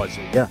 whatever it was.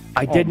 Yeah.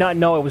 I did not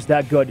know it was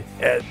that good.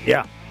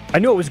 Yeah. I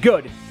knew it was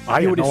good.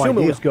 I would had no assume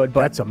idea. it was good,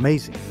 but that's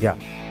amazing. Yeah.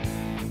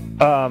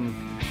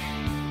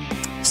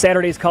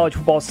 Saturday's college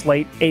football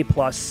slate, A+.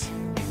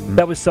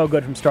 That was so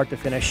good from start to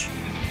finish.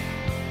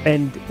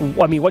 And,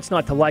 I mean, what's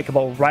not to like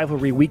about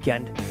rivalry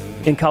weekend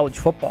in college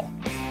football?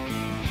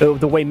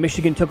 The way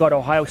Michigan took out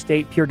Ohio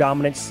State, pure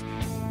dominance,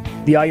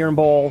 the Iron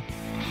Bowl,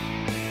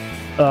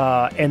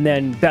 and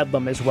then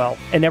Bedlam as well,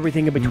 and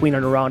everything in between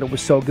and around. It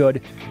was so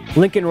good.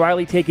 Lincoln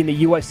Riley taking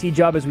the USC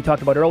job, as we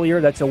talked about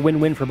earlier. That's a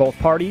win-win for both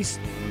parties.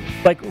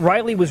 Like,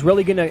 Riley was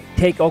really going to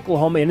take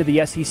Oklahoma into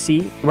the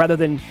SEC rather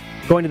than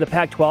going to the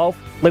Pac-12,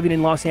 living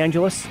in Los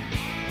Angeles,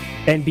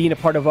 and being a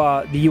part of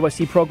the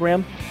USC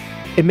program.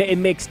 It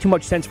makes too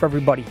much sense for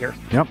everybody here.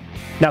 Yep.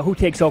 Now, who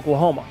takes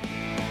Oklahoma?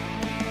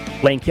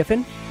 Lane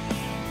Kiffin?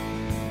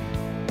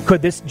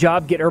 Could this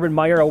job get Urban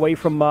Meyer away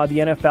from the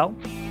NFL?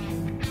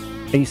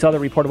 And you saw the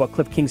report about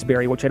Cliff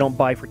Kingsbury, which I don't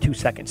buy for 2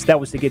 seconds. That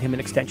was to get him an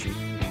extension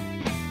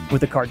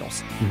with the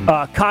Cardinals.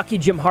 Cocky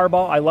Jim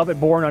Harbaugh, I love it,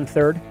 born on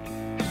third.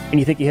 And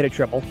you think he hit a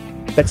triple.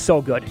 That's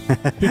so good.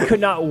 He could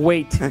not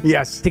wait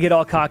Yes. to get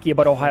all cocky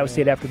about Ohio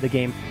State after the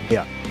game.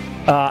 Yeah.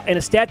 And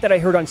a stat that I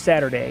heard on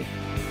Saturday,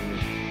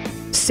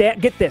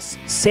 get this,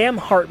 Sam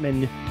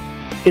Hartman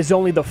is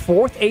only the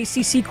fourth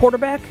ACC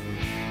quarterback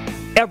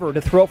ever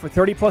to throw for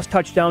 30-plus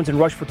touchdowns and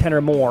rush for 10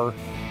 or more.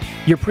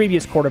 Your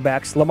previous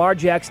quarterbacks, Lamar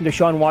Jackson,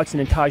 Deshaun Watson,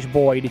 and Taj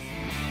Boyd.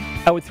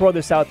 I would throw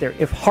this out there.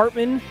 If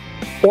Hartman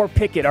or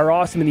Pickett are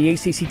awesome in the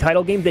ACC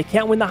title game, they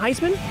can't win the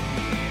Heisman?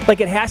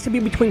 Like, it has to be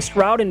between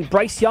Stroud and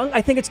Bryce Young?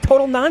 I think it's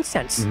total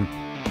nonsense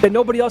that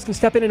nobody else can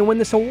step in and win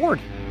this award.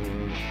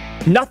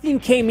 Nothing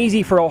came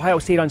easy for Ohio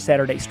State on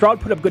Saturday.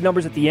 Stroud put up good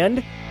numbers at the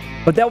end,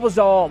 but that was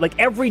all, like,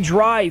 every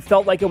drive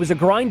felt like it was a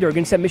grinder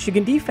against that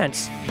Michigan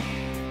defense.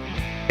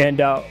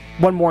 And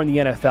one more in the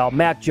NFL.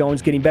 Mac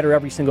Jones getting better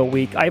every single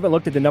week. I haven't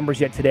looked at the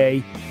numbers yet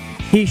today.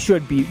 He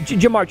should be.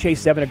 Jamar Chase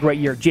is having a great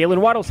year. Jalen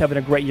Waddle's having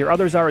a great year.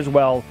 Others are as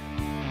well.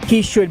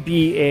 He should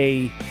be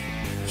a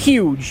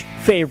huge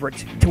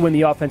favorite to win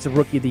the Offensive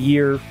Rookie of the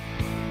Year.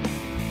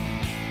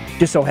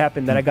 Just so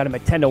happened that I got him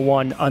at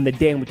 10-1 on the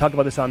day, and we talked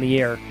about this on the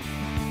air.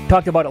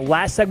 Talked about it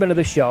last segment of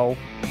the show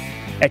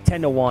at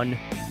 10-1,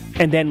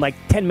 and then like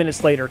 10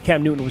 minutes later,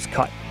 Cam Newton was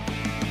cut.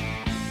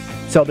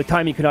 So the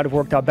timing could not have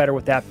worked out better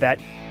with that bet.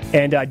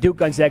 And Duke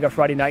Gonzaga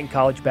Friday night in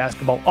college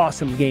basketball.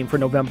 Awesome game for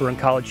November in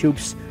college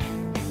hoops.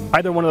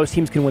 Either one of those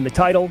teams can win the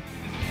title.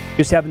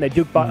 Just having that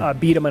Duke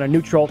beat them on a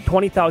neutral.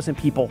 20,000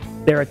 people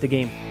there at the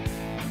game.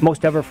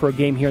 Most ever for a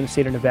game here in the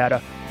state of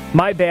Nevada.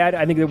 My bad.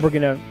 I think that we're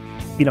going to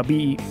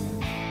be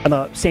on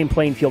the same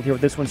playing field here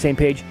with this one, same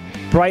page.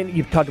 Brian,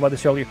 you talked about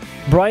this earlier.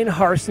 Brian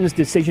Harson's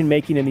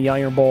decision-making in the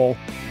Iron Bowl.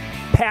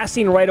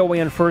 Passing right away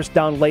on first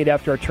down late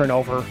after a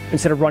turnover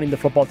instead of running the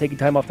football, taking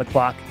time off the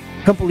clock.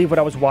 Couldn't believe what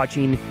I was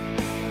watching.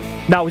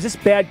 Now, is this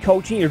bad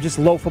coaching or just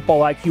low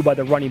football IQ by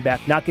the running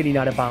back, not getting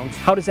out of bounds?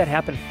 How does that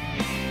happen?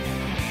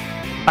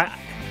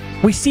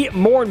 We see it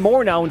more and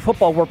more now in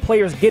football where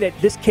players get it.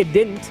 This kid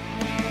didn't,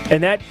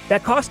 and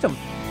that cost him.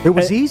 It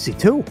was easy,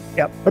 too.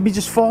 Yep. I mean,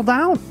 just fall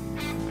down.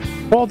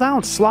 Fall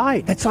down,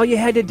 slide. That's all you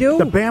had to do.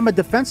 The Bama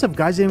defensive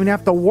guys didn't even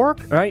have to work.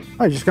 Right.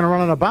 Oh, you're just going to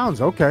run out of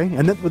bounds. Okay.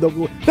 And then the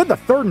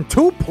 3rd and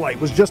 2 play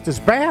was just as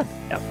bad.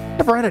 Yep.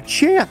 Never had a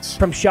chance.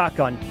 From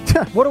shotgun.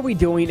 What are we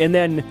doing? And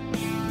then,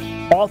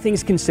 all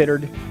things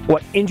considered,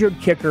 injured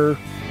kicker,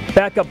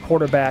 backup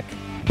quarterback.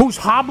 Who's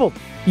hobbled?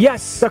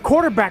 Yes. The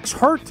quarterback's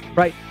hurt.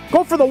 Right.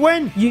 Go for the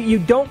win. You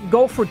don't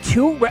go for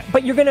two,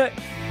 but you're going to...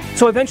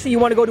 So eventually you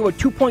want to go to a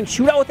 2-point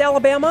shootout with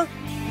Alabama?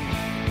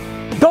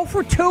 Go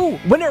for 2.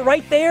 Win it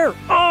right there.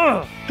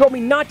 Drove me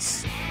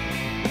nuts.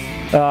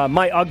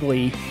 My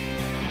ugly.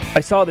 I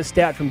saw the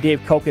stat from Dave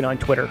Koken on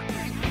Twitter.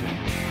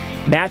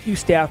 Matthew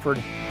Stafford,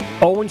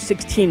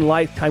 0-16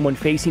 lifetime when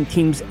facing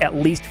teams at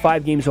least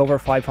 5 games over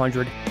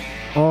 500.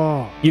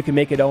 Oh. You can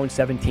make it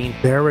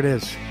 0-17. There it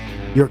is.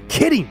 You're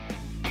kidding.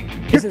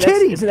 You're Isn't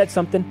kidding. Isn't that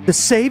something? The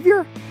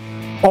Savior?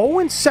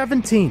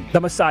 0-17. The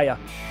Messiah.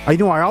 I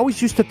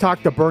always used to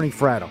talk to Bernie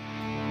Fratto,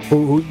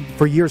 who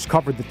for years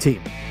covered the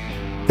team.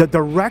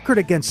 The record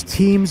against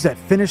teams that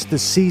finished the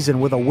season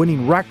with a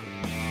winning record.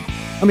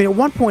 I mean, at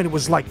one point it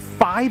was like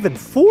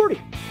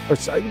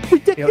 5-40.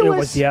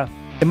 Ridiculous.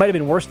 It might have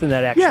been worse than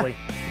that, actually.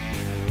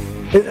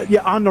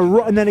 Yeah, on the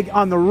road, and then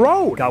on the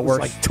road, got worse.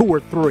 Like 2 or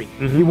 3.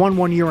 He won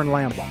 1 year in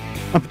Lambeau.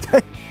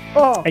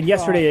 And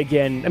yesterday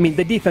again, I mean,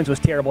 the defense was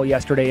terrible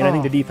yesterday, and I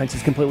think the defense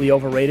is completely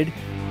overrated.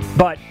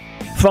 But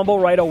fumble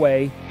right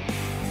away,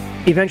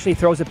 eventually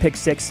throws a pick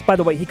 6. By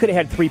the way, he could have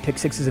had 3 pick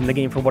 6s in the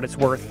game for what it's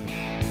worth.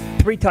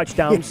 3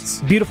 touchdowns,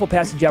 yes. Beautiful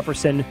pass to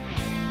Jefferson,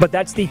 but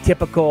that's the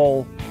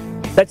typical,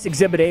 that's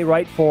Exhibit A,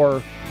 right,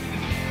 for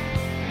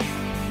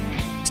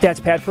Stats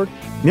Padford?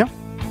 Yeah.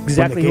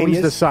 Exactly when the who he game's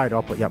is. Decide,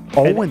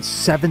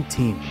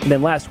 0-17. And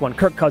then last one,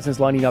 Kirk Cousins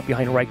lining up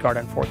behind right guard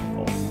on 4th and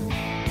goal.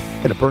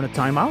 Going to burn a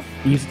timeout?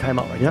 He used a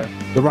timeout right there.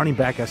 The running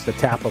back has to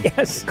tap him.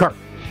 Yes. Kirk,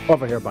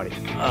 over here, buddy.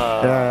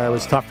 It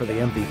was tough for the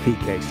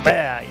MVP case.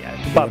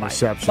 Yeah. Bye-bye.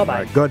 Interception.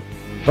 Right, good.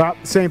 Well,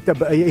 same thing.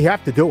 You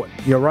have to do it.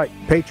 You're right.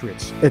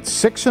 Patriots. It's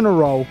 6 in a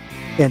row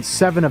and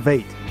 7 of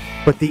 8.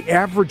 But the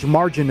average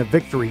margin of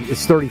victory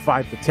is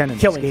 35-10 in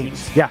these games.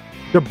 Teams. Yeah.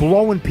 They're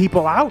blowing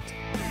people out.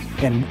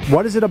 And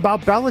what is it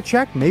about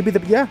Belichick? Maybe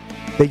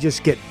they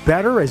just get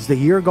better as the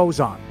year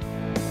goes on.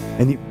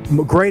 And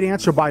great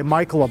answer by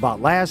Michael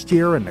about last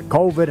year and the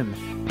COVID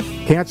and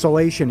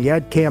cancellation. He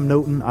had Cam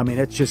Newton. I mean,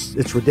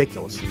 it's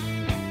ridiculous.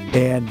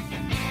 And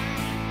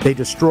they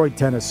destroyed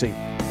Tennessee.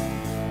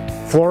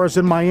 Flores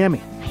in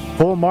Miami.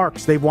 Full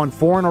marks. They've won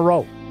 4 in a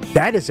row.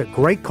 That is a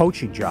great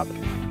coaching job.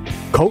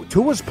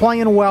 Tua's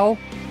playing well.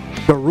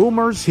 The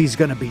rumors he's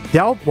going to be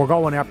dealt. We're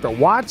going after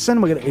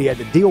Watson. He had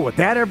to deal with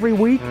that every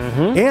week.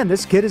 Mm-hmm. And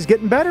this kid is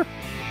getting better.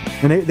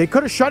 And they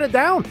could have shut it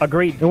down.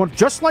 Agreed. They went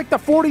just like the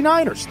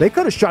 49ers. They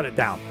could have shut it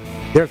down.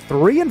 They're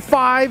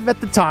 3-5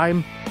 at the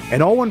time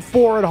and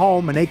 0-4 at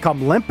home, and they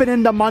come limping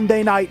into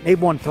Monday night. And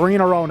they've won 3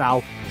 in a row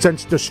now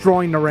since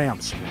destroying the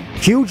Rams.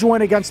 Huge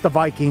win against the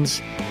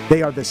Vikings.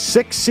 They are the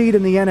 6th seed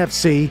in the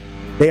NFC.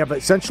 They have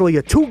essentially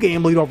a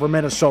 2-game lead over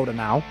Minnesota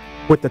now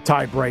with the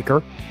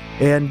tiebreaker.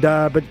 And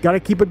but got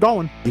to keep it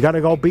going. You got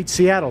to go beat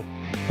Seattle.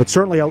 But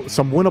certainly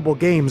some winnable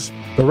games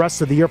the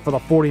rest of the year for the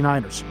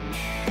 49ers.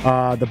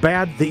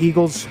 The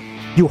Eagles,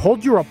 you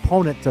hold your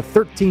opponent to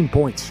 13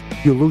 points,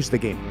 you lose the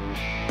game.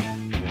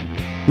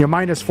 You're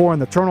 -4 in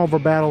the turnover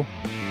battle.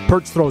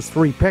 Pertz throws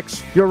 3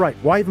 picks. You're right.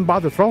 Why even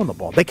bother throwing the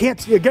ball? They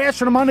can't. You're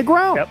gashing them on the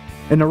ground. Yep.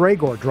 And the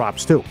Raygor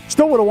drops, too.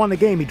 Still would have won the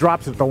game. He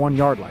drops it at the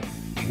 1-yard line.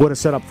 Would have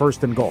set up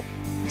 1st and goal.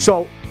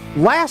 So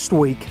last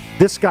week,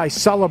 this guy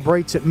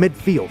celebrates at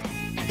midfield.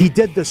 He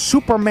did the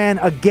Superman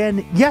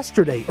again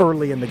yesterday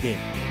early in the game.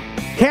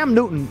 Cam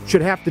Newton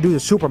should have to do the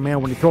Superman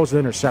when he throws an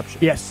interception.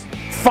 Yes.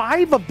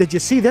 Did you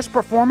see this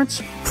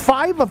performance?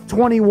 5 of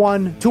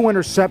 21, 2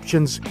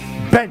 interceptions,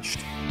 benched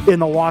in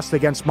the loss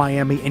against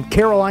Miami, and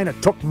Carolina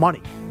took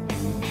money.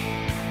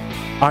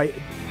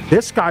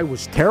 This guy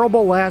was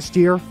terrible last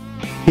year.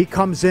 He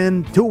comes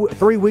in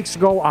 3 weeks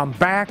ago. I'm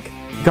back.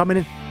 Coming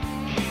in.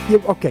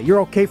 You're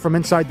okay from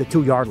inside the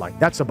 2-yard line.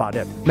 That's about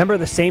it. Remember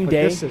the same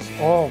day?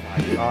 Oh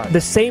my God.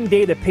 The same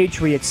day the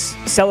Patriots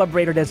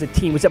celebrated as a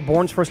team. Was that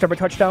Bourne's first ever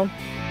touchdown?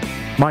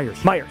 Myers.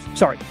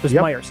 Sorry, it was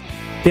Myers.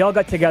 They all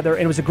got together,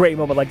 and it was a great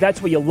moment. Like, that's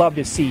what you love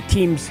to see.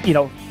 Teams,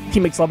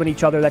 teammates loving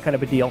each other, that kind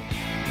of a deal.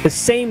 The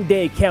same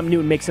day, Cam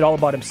Newton makes it all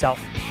about himself.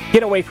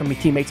 Get away from me,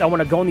 teammates. I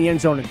want to go in the end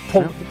zone and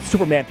pull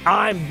Superman.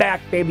 I'm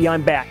back, baby,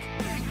 I'm back.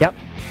 Yep.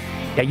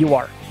 Yeah, you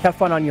are. Have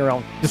fun on your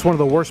own. Just one of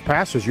the worst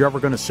passes you're ever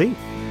going to see.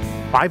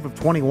 5 of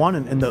 21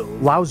 in the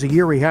lousy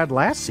year he had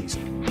last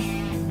season.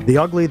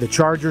 The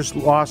Chargers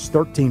lost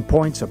 13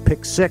 points, a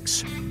pick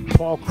 6.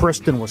 Paul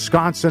Christ in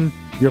Wisconsin.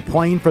 You're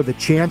playing for the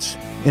chance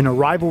in a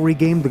rivalry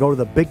game to go to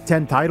the Big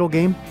Ten title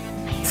game.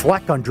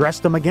 Fleck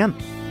undressed them again.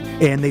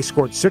 And they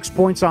scored 6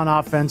 points on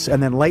offense,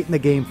 and then late in the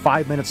game,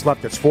 5 minutes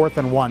left, it's 4th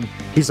and 1.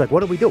 He's like, what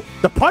do we do?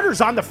 The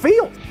punter's on the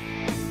field.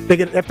 They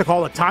have to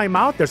call a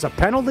timeout. There's a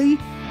penalty.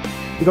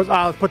 He goes,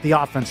 let's put the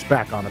offense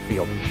back on the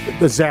field.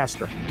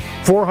 Disaster.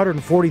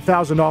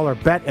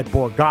 $440,000 bet at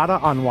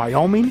Borgata on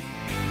Wyoming.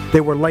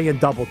 They were laying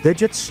double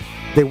digits.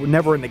 They were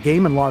never in the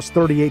game and lost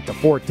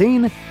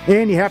 38-14.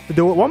 And you have to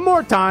do it one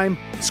more time.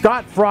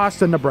 Scott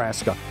Frost in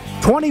Nebraska.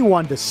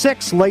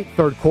 21-6 late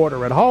third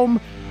quarter at home.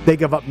 They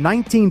give up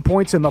 19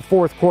 points in the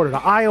fourth quarter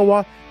to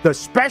Iowa. The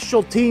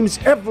special teams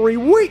every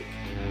week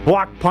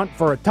block punt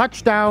for a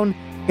touchdown.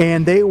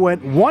 And they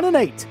went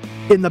 1-8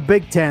 in the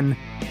Big Ten,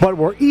 but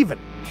were even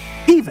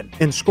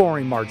in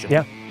scoring margin.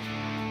 Yeah.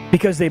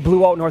 Because they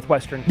blew out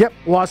Northwestern. Yep.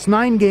 Lost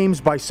 9 games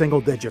by single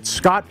digits.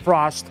 Scott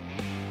Frost.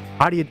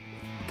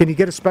 Can you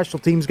get a special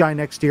teams guy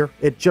next year?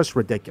 It's just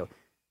ridiculous.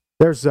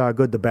 There's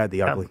good, the bad,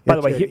 the ugly. By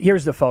the way,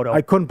 here's the photo.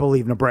 I couldn't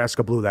believe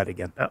Nebraska blew that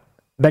again.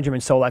 Benjamin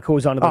Solak, who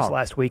was on to this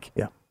last week.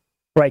 Yeah.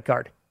 Right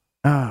guard.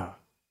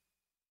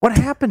 What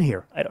happened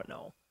here? I don't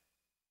know.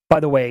 By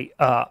the way,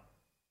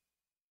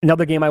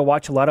 another game I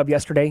watched a lot of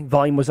yesterday,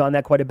 volume was on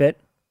that quite a bit.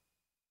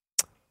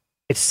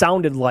 It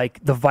sounded like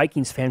the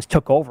Vikings fans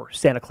took over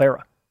Santa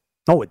Clara.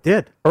 Oh, it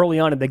did? Early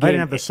on in the game. I didn't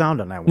have the sound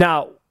on that one.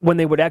 Now, when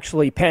they would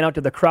actually pan out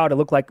to the crowd, it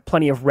looked like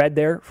plenty of red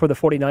there for the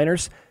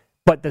 49ers.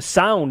 But the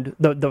sound,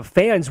 the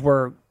fans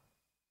were,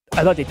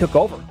 I thought they took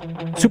over.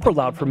 Super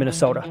loud for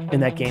Minnesota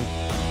in that game.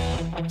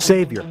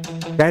 Savior.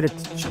 They had to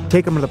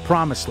take them to the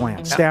promised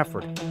land.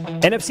 Stafford.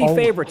 NFC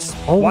favorites.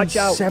 Watch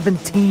out.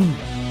 17.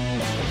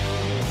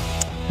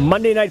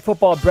 Monday Night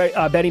Football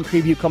betting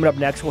preview coming up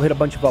next. We'll hit a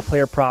bunch of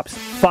player props.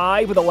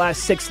 5 of the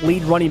last 6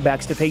 lead running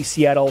backs to face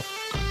Seattle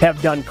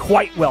have done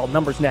quite well.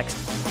 Numbers next.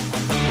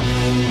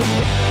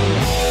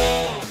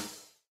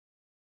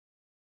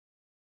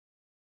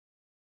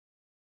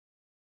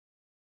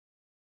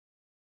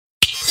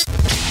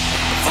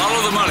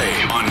 Follow the money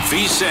on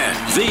VSiN,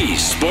 the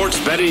Sports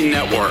Betting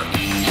Network.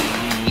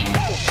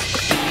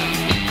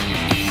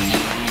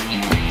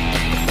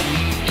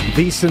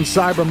 VSiN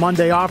Cyber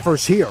Monday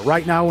offers here.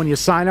 Right now, when you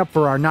sign up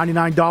for our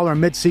 $99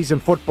 midseason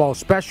football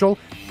special,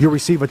 you'll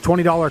receive a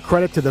 $20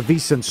 credit to the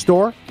VSiN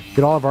store.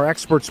 Get all of our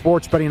expert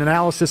sports betting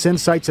analysis,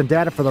 insights, and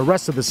data for the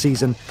rest of the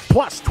season,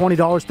 plus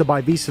 $20 to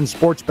buy VSiN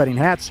sports betting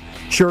hats,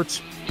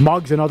 shirts,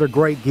 mugs, and other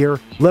great gear.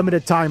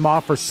 Limited time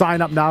offer.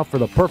 Sign up now for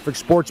the perfect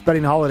sports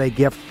betting holiday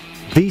gift.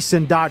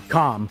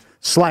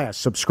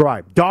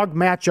 VSiN.com/subscribe. Dog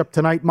matchup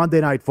tonight,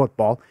 Monday Night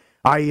Football.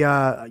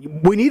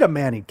 We need a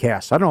Manning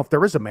cast. I don't know if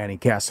there is a Manning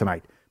cast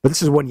tonight, but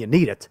this is when you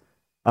need it.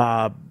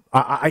 I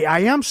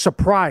am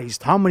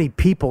surprised how many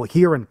people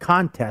here in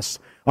contests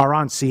are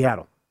on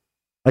Seattle.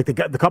 Like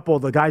the couple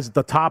of the guys at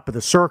the top of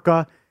the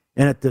Circa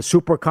and at the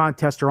Super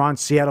Contest are on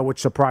Seattle, which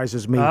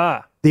surprises me.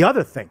 The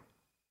other thing,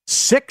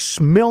 $6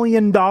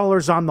 million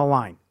on the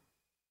line.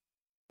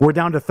 We're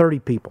down to 30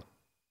 people.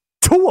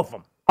 2 of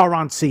them are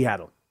on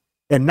Seattle.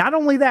 And not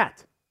only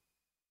that,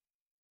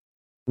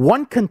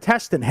 one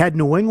contestant had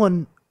New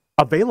England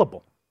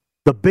available,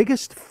 the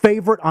biggest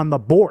favorite on the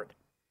board.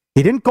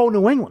 He didn't go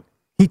New England.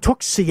 He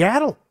took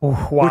Seattle,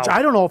 which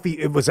I don't know if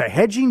it was a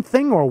hedging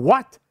thing or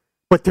what,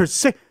 but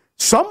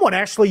someone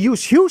actually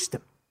used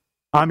Houston.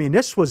 I mean,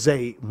 this was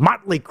a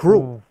motley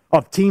crew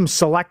of teams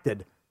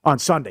selected on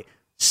Sunday.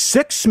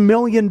 $6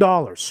 million,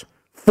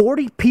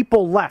 40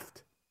 people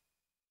left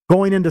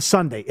going into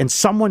Sunday, and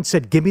someone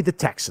said, give me the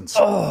Texans.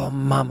 Oh,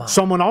 mama.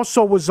 Someone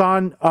also was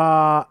on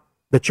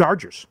the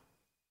Chargers.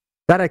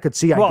 That I could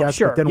see, I guess,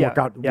 but didn't work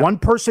out. Yeah. One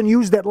person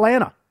used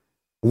Atlanta.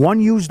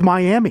 One used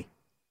Miami.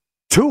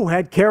 2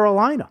 had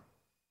Carolina.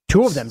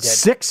 2 of them did.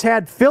 6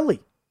 had Philly.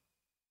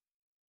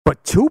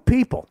 But 2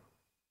 people,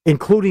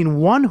 including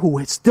one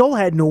who still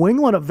had New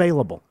England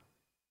available,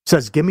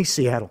 says, give me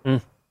Seattle.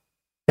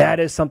 That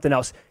is something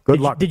else. Good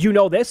luck. Did you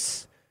know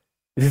this?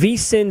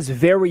 VSiN's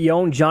very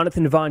own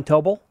Jonathan Von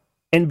Tobel,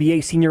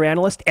 NBA senior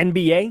analyst,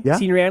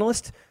 senior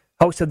analyst,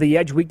 host of The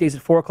Edge weekdays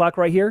at 4 o'clock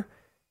right here.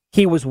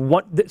 He was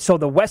so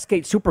the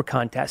Westgate Super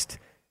Contest,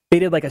 they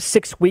did like a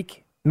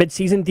 6-week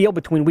midseason deal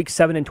between week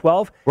 7 and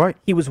 12. Right.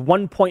 He was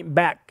 1 point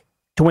back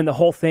to win the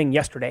whole thing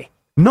yesterday.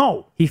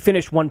 No. He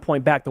finished 1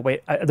 point back the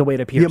way it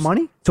appears. Your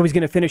money? So he's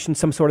going to finish in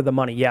some sort of the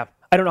money, yeah.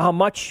 I don't know how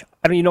much.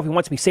 I don't even know if he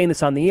wants me saying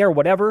this on the air or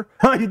whatever.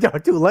 You're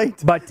too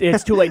late. But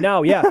it's too late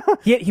now, yeah.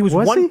 He was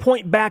 1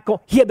 point back.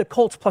 He had the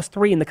Colts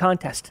 +3 in the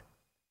contest.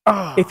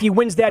 Oh. If he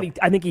wins that,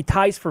 I think he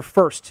ties for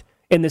first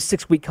in this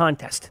 6-week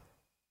contest.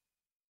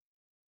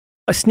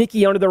 A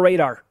sneaky under the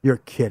radar. You're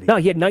kidding. No,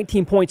 he had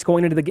 19 points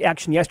going into the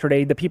action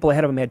yesterday. The people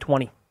ahead of him had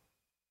 20.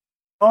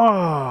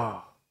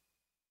 Oh,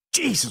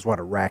 Jesus, what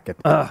a racket.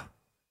 It's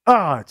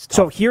tough.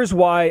 So here's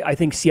why I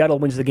think Seattle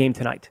wins the game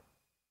tonight.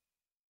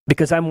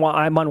 Because I'm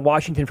on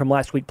Washington from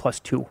last week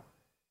 +2.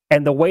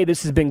 And the way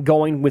this has been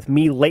going with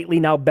me lately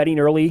now, betting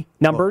early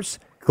numbers,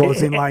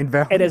 closing line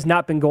value. It has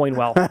not been going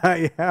well.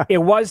 Yeah. It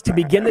was to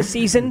begin the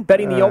season,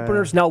 betting the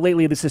openers. Now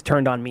lately this has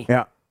turned on me.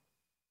 Yeah.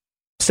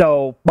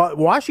 So, but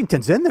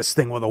Washington's in this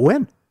thing with a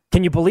win.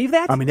 Can you believe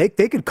that? I mean,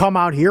 they could come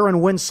out here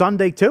and win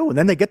Sunday too, and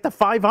then they get to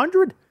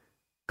 500.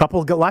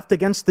 Couple left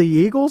against the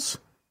Eagles.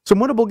 Some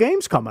winnable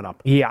games coming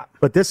up. Yeah.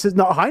 But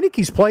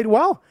Heineke's played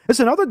well. This is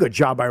another good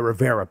job by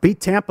Rivera. Beat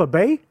Tampa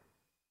Bay.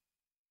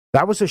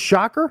 That was a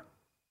shocker.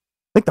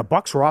 I think the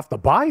Bucs were off the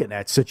bye in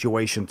that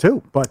situation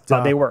too. But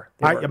they were.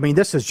 I mean,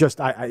 this is just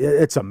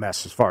it's a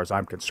mess as far as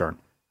I'm concerned.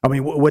 I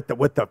mean, with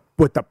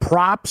the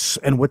props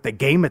and with the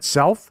game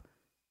itself.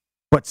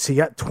 But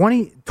Seattle,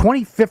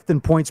 25th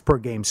in points per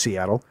game,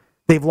 Seattle.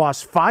 They've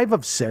lost 5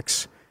 of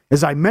 6.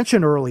 As I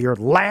mentioned earlier,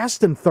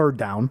 last in third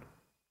down,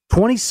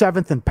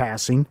 27th in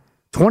passing,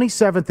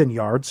 27th in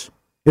yards.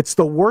 It's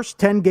the worst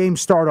 10-game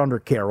start under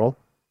Carroll.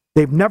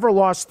 They've never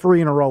lost 3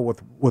 in a row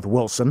with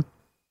Wilson.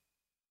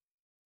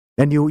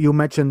 And you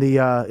mentioned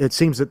it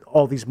seems that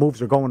all these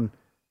moves are going,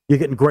 you're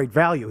getting great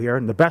value here,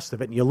 and the best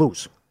of it, and you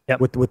lose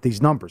with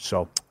these numbers.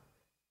 So,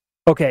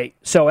 okay,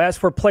 so as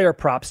for player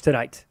props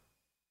tonight,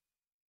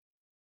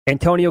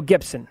 Antonio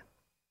Gibson,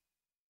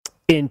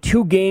 in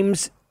 2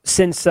 games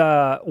since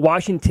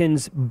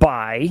Washington's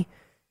bye,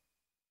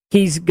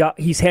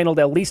 he's handled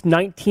at least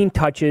 19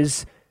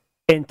 touches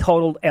and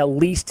totaled at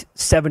least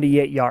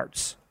 78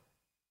 yards.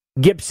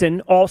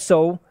 Gibson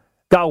also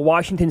got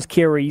Washington's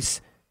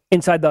carries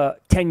inside the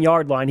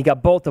 10-yard line. He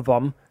got both of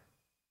them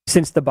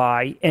since the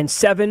bye, and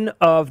 7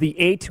 of the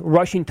 8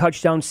 rushing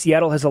touchdowns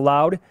Seattle has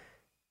allowed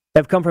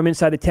have come from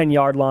inside the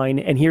 10-yard line,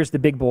 and here's the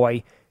big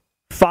boy.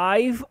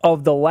 5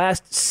 of the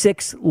last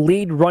 6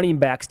 lead running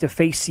backs to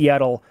face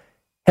Seattle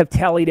have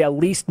tallied at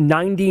least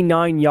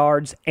 99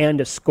 yards and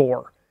a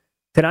score.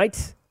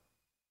 Tonight,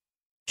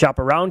 shop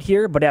around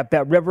here, but at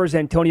Bet Rivers,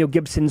 Antonio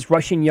Gibson's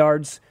rushing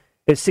yards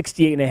is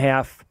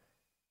 68.5.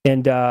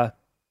 And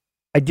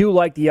I do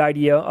like the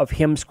idea of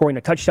him scoring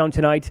a touchdown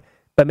tonight,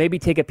 but maybe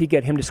take a peek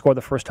at him to score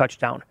the first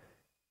touchdown.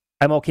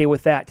 I'm okay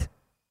with that.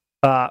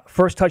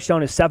 First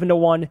touchdown is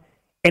 7-1.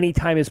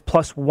 Anytime is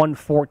plus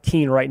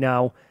 114 right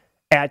now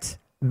at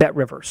Bet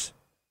Rivers.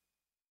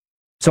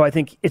 So I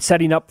think it's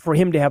setting up for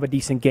him to have a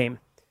decent game.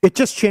 It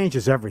just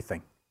changes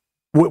everything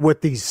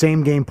with these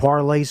same-game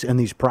parlays and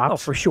these props. Oh,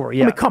 for sure,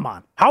 yeah. I mean, come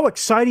on. How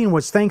exciting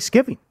was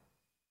Thanksgiving?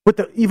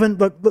 With even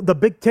the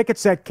big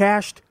tickets that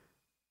cashed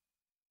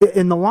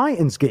in the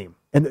Lions game.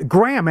 And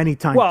Graham,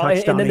 anytime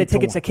touchdown. And then the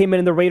tickets that came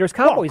in the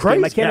Raiders-Cowboys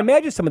game. I can't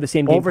imagine some of the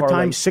same game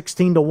overtime,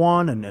 parlays.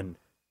 16-1, and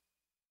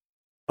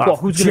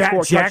who's going to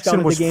score a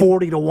Jackson was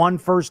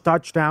 40-1 first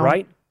touchdown.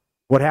 Right.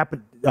 What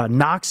happened?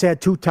 Knox had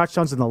 2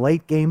 touchdowns in the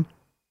late game.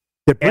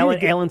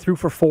 Allen threw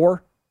for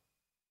 4.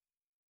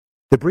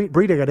 The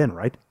Breida got in,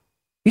 right?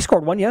 He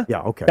scored one, yeah.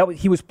 Yeah, okay.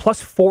 He was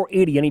plus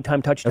 480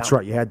 anytime touchdown. That's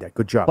right. You had that.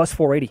 Good job. Plus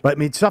 480. But I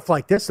mean, stuff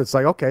like this, it's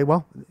like, okay,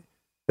 well,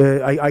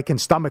 I can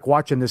stomach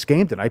watching this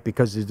game tonight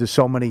because there's just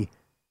so many.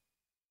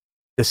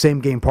 The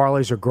same game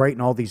parlays are great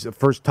and all these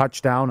first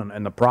touchdown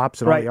and the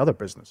props and all the other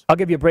business. I'll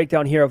give you a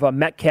breakdown here of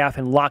Metcalf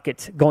and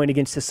Lockett going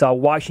against this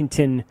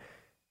Washington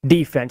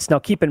defense. Now,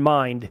 keep in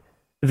mind,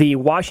 the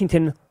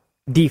Washington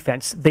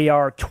defense, they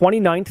are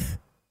 29th.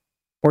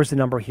 Where's the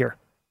number here?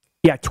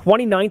 Yeah,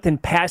 29th in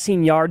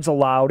passing yards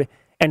allowed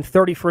and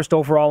 31st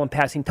overall in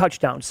passing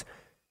touchdowns.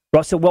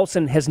 Russell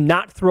Wilson has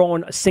not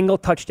thrown a single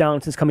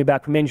touchdown since coming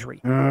back from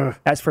injury.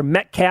 As for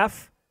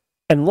Metcalf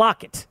and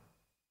Lockett,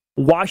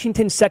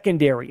 Washington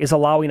secondary is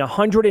allowing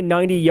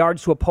 190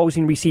 yards to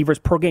opposing receivers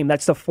per game.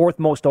 That's the fourth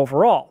most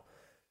overall.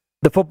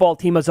 The football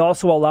team has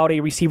also allowed a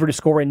receiver to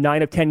score in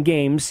 9 of 10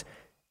 games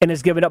and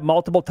has given up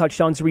multiple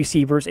touchdowns to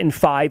receivers in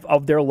 5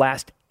 of their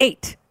last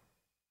 8.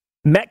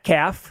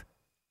 Metcalf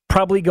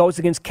probably goes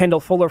against Kendall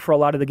Fuller for a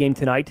lot of the game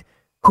tonight,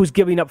 who's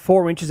giving up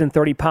 4 inches and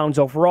 30 pounds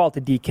overall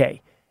to DK.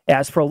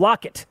 As for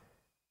Lockett,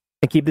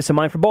 and keep this in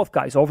mind for both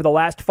guys, over the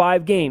last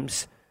 5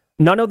 games,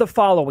 none of the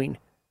following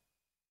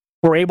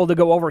were able to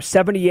go over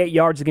 78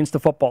 yards against the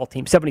football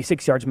team.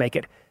 76 yards make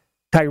it.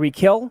 Tyreek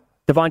Hill,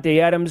 Devontae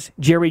Adams,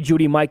 Jerry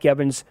Jeudy, Mike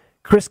Evans,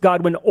 Chris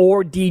Godwin,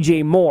 or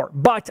DJ Moore.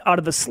 But out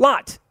of the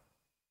slot,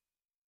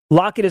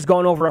 Lockett has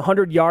gone over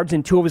 100 yards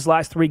in 2 of his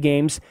last 3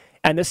 games,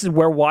 and this is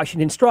where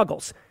Washington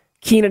struggles.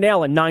 Keenan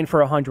Allen, 9 for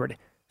 100.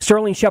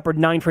 Sterling Shepard,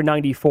 9 for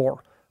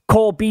 94.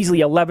 Cole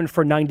Beasley, 11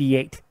 for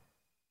 98.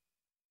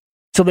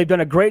 So they've done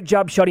a great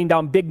job shutting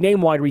down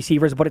big-name wide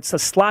receivers, but it's the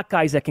slot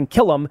guys that can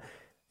kill them.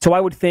 So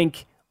I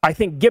think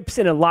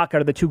Gibson and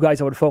Lockett are the 2 guys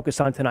I would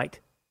focus on tonight.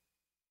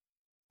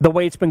 The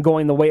way it's been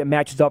going, the way it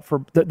matches up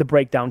for the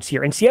breakdowns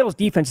here. And Seattle's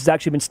defense has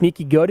actually been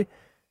sneaky good,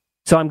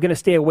 so I'm going to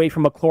stay away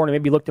from McLaurin and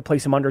maybe look to play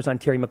some unders on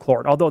Terry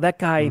McLaurin. Although that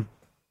guy,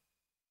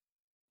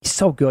 he's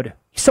so good.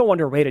 He's so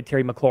underrated,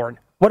 Terry McLaurin.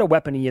 What a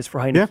weapon he is for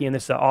Heineke in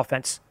this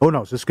offense. Who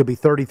knows? This could be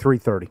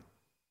 33-30.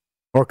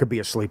 Or it could be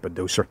a sleep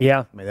inducer.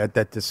 Yeah. I mean,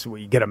 this,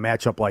 you get a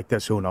matchup like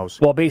this, who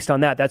knows? Well, based on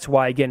that, that's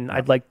why, again,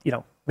 I'd like,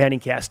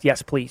 Manningcast.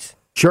 Yes, please.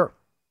 Sure.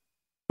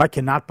 I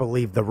cannot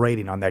believe the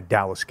rating on that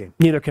Dallas game.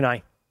 Neither can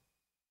I.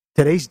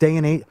 Today's day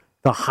and age,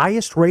 the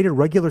highest rated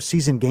regular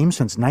season game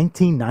since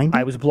 1990.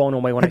 I was blown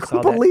away when I saw that.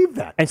 I couldn't believe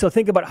that. And so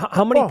think about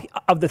how many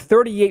of the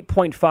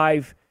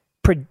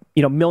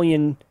 38.5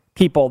 million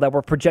people that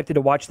were projected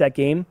to watch that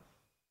game,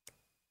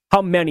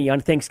 how many on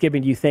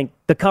Thanksgiving do you think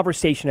the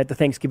conversation at the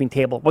Thanksgiving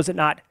table, was it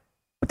not,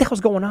 what the hell's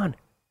going on?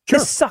 Sure.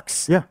 This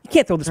sucks. Yeah. You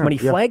can't throw this many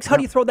flags. How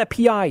do you throw that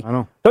PI? I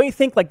know. Don't you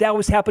think that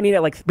was happening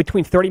at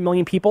between 30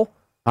 million people?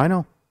 I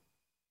know.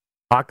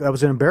 That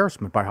was an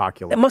embarrassment by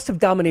Hockey. That must have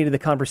dominated the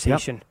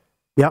conversation.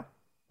 Yep.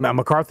 Now,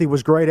 McCarthy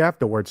was great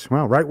afterwards.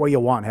 Well, right where you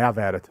want, have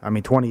at it. I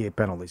mean, 28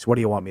 penalties. What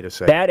do you want me to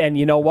say? That, and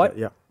you know what?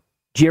 Yeah.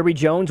 Jerry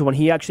Jones, when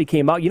he actually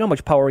came out, you know how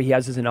much power he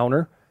has as an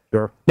owner?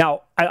 Sure.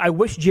 Now, I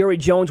wish Jerry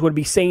Jones would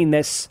be saying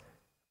this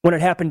when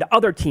it happened to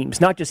other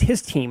teams, not just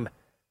his team.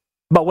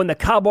 But when the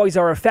Cowboys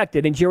are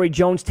affected and Jerry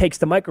Jones takes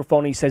the microphone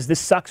and he says, this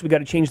sucks, we got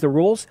to change the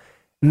rules,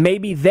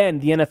 maybe then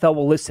the NFL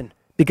will listen.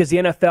 Because the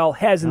NFL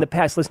has in the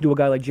past listened to a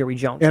guy like Jerry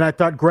Jones. And I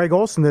thought Greg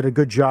Olsen did a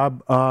good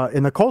job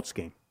in the Colts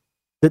game.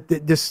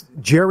 This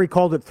Jerry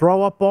called it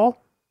throw-up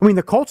ball. I mean,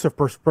 the Colts have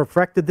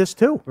perfected this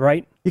too.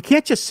 Right. You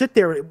can't just sit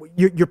there.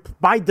 You're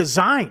by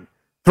design.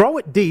 Throw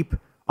it deep.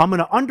 I'm going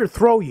to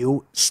underthrow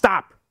you.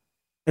 Stop.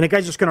 And the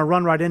guy's just going to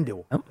run right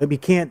into him. You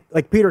can't,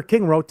 like Peter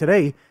King wrote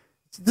today,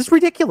 this is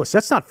ridiculous.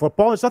 That's not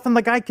football. There's nothing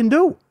the guy can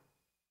do.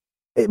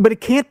 But it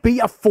can't be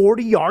a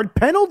 40-yard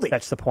penalty.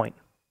 That's the point.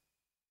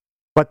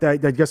 But I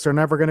guess they're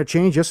never going to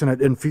change this, and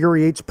it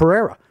infuriates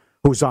Pereira,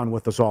 who's on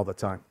with us all the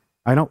time.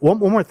 I know. One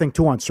more thing,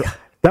 too, on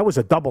that was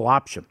a double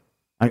option.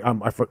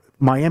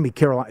 Miami,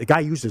 Carolina. The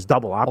guy used his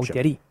double option. Oh,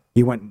 did he?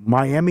 He went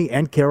Miami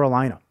and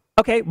Carolina.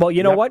 Okay, well,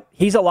 you know what?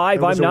 He's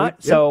alive. I'm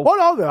not. So. Oh,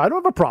 no, I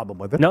don't have a problem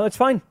with it. No, it's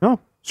fine. No,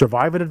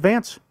 survive and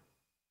advance.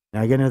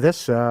 Now, get into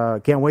this.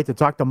 Can't wait to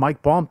talk to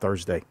Mike Baum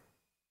Thursday.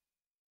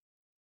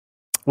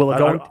 Will it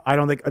go? I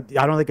don't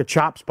think a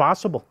chop's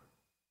possible.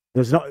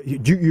 There's no.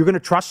 You're going to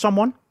trust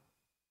someone?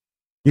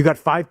 You got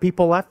 5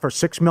 people left for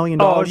 $6 million.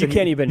 Oh, you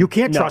can't even. You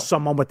can't trust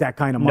someone with that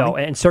kind of money. No,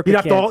 and Circa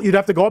you'd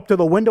have to go up to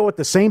the window at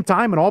the same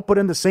time and all put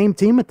in the same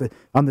team at the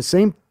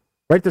same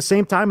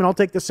time, and I'll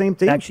take the same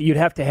team. Actually, you'd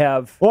have to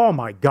have. Oh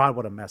my God,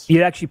 what a mess!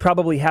 You'd actually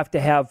probably have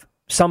to have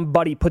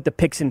somebody put the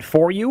picks in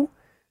for you,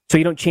 so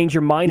you don't change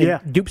your mind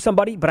and dupe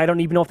somebody. But I don't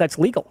even know if that's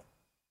legal.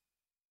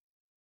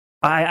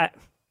 $6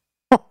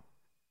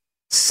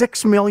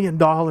 million.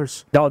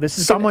 No, this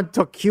is someone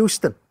took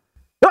Houston.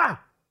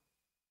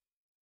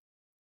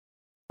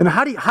 And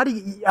how do you?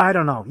 I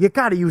don't know. You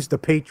got to use the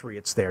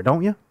Patriots there,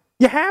 don't you?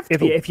 You have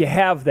to. If you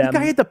have them. The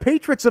guy had the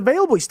Patriots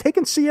available. He's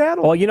taking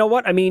Seattle. Well, you know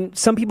what? I mean,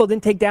 some people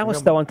didn't take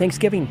Dallas, though, on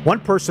Thanksgiving. One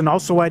person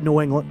also had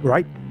New England,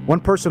 right? One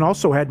person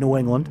also had New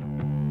England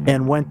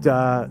and went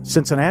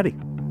Cincinnati.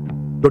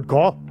 Good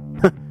call.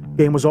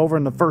 Game was over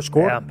in the first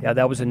quarter. Yeah,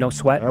 that was a no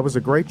sweat. That was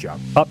a great job.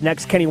 Up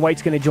next, Kenny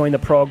White's going to join the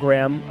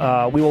program.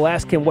 We will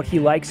ask him what he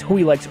likes, who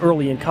he likes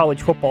early in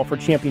college football for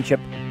championship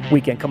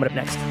weekend. Coming up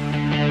next.